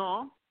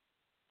juggle.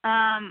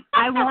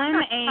 I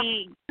won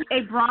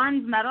a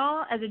bronze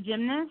medal as a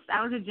gymnast.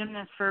 I was a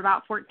gymnast for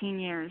about 14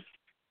 years.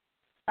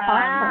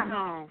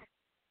 Wow.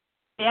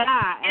 Yeah,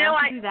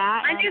 I do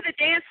that. I knew the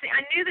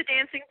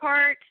dancing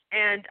part,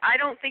 and I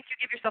don't think you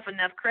give yourself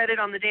enough credit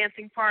on the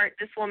dancing part.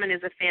 This woman is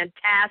a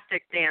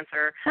fantastic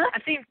dancer. I've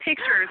seen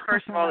pictures,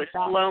 first of all, that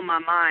blow my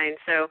mind.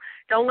 So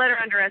don't let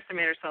her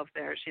underestimate herself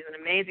there. She's an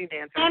amazing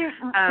dancer.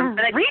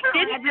 But I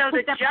didn't know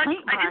the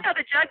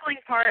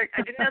juggling part.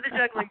 I didn't know the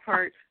juggling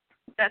part.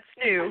 That's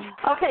new.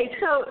 Okay,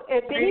 so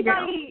if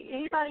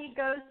anybody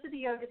goes to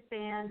the yoga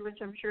stand, which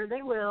I'm sure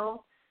they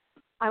will,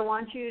 I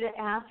want you to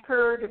ask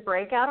her to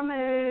break out a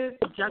move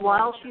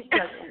while she's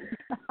juggling.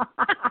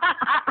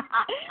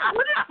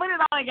 We'll just put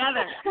it all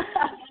together.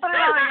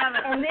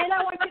 And then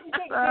I want you to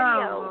take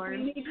video. Lord.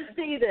 We need to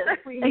see this.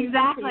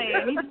 Exactly.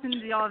 I need to send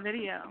you all a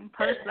video and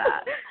post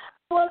that.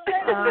 Well,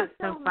 thank you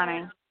so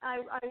funny. I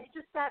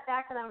just sat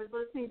back and I was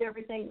listening to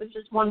everything. It was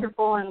just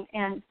wonderful,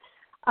 and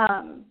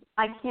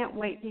I can't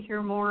wait to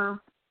hear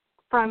more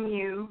from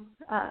you.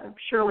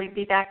 Surely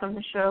be back on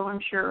the show, I'm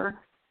sure.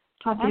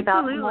 Talking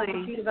about a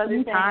multitude of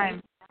other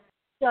things.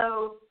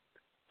 So,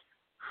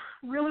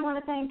 really want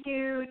to thank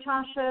you,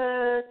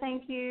 Tasha.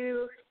 Thank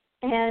you.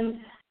 And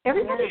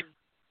everybody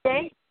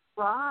stay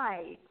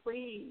dry,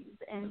 please,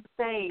 and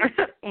safe.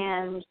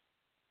 And,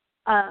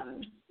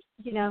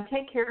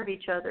 take care of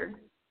each other.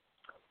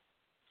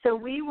 So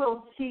we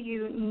will see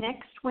you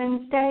next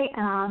Wednesday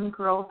on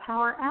Girl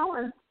Power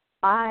Hour.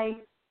 Bye.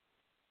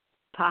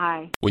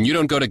 Bye. When you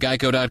don't go to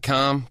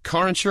Geico.com,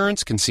 car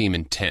insurance can seem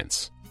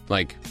intense.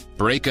 Like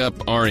breakup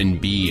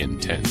R&B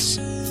intense.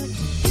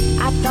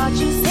 I thought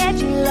you said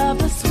you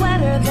loved the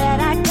sweater that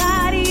I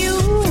got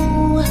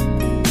you.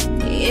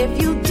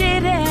 If you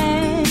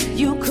didn't,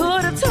 you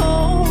could have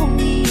told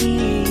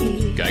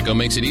Geico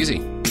makes it easy.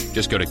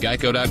 Just go to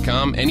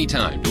geico.com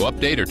anytime to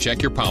update or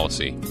check your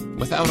policy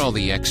without all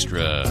the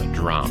extra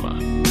drama.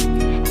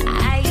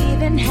 I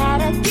even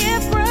had a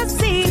gift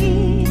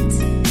receipt.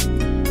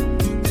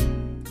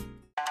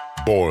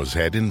 Boar's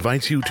Head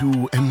invites you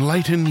to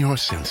enlighten your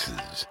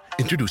senses.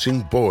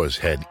 Introducing Boar's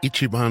Head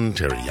Ichiban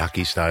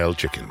Teriyaki-style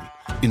chicken.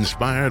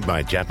 Inspired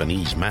by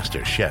Japanese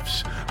master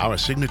chefs, our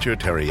signature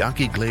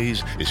teriyaki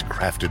glaze is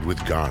crafted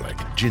with garlic,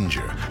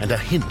 ginger, and a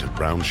hint of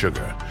brown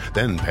sugar.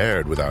 Then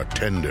paired with our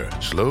tender,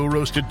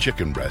 slow-roasted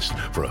chicken breast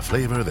for a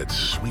flavor that's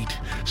sweet,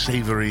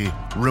 savory,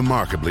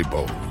 remarkably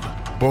bold.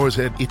 Boar's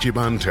Head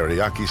Ichiban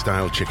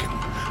Teriyaki-style chicken.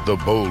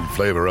 The bold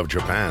flavor of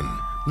Japan.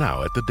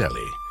 Now at the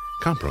deli.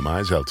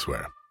 Compromise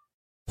elsewhere.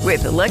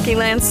 With the Lucky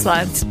Land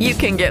Slots, you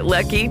can get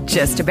lucky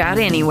just about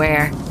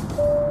anywhere.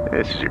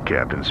 This is your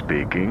captain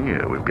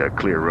speaking. We've got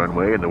clear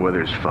runway and the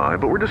weather's fine,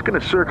 but we're just going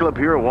to circle up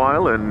here a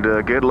while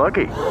and get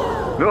lucky.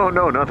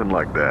 No, nothing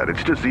like that.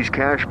 It's just these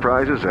cash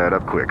prizes add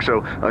up quick.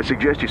 So I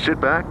suggest you sit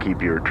back,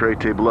 keep your tray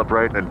table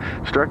upright, and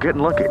start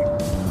getting lucky.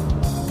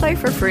 Play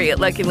for free at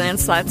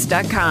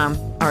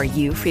LuckyLandSlots.com. Are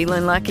you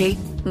feeling lucky?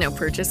 No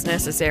purchase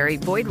necessary.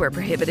 Void where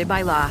prohibited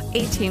by law.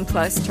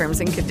 18+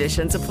 terms and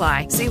conditions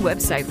apply. See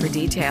website for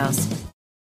details.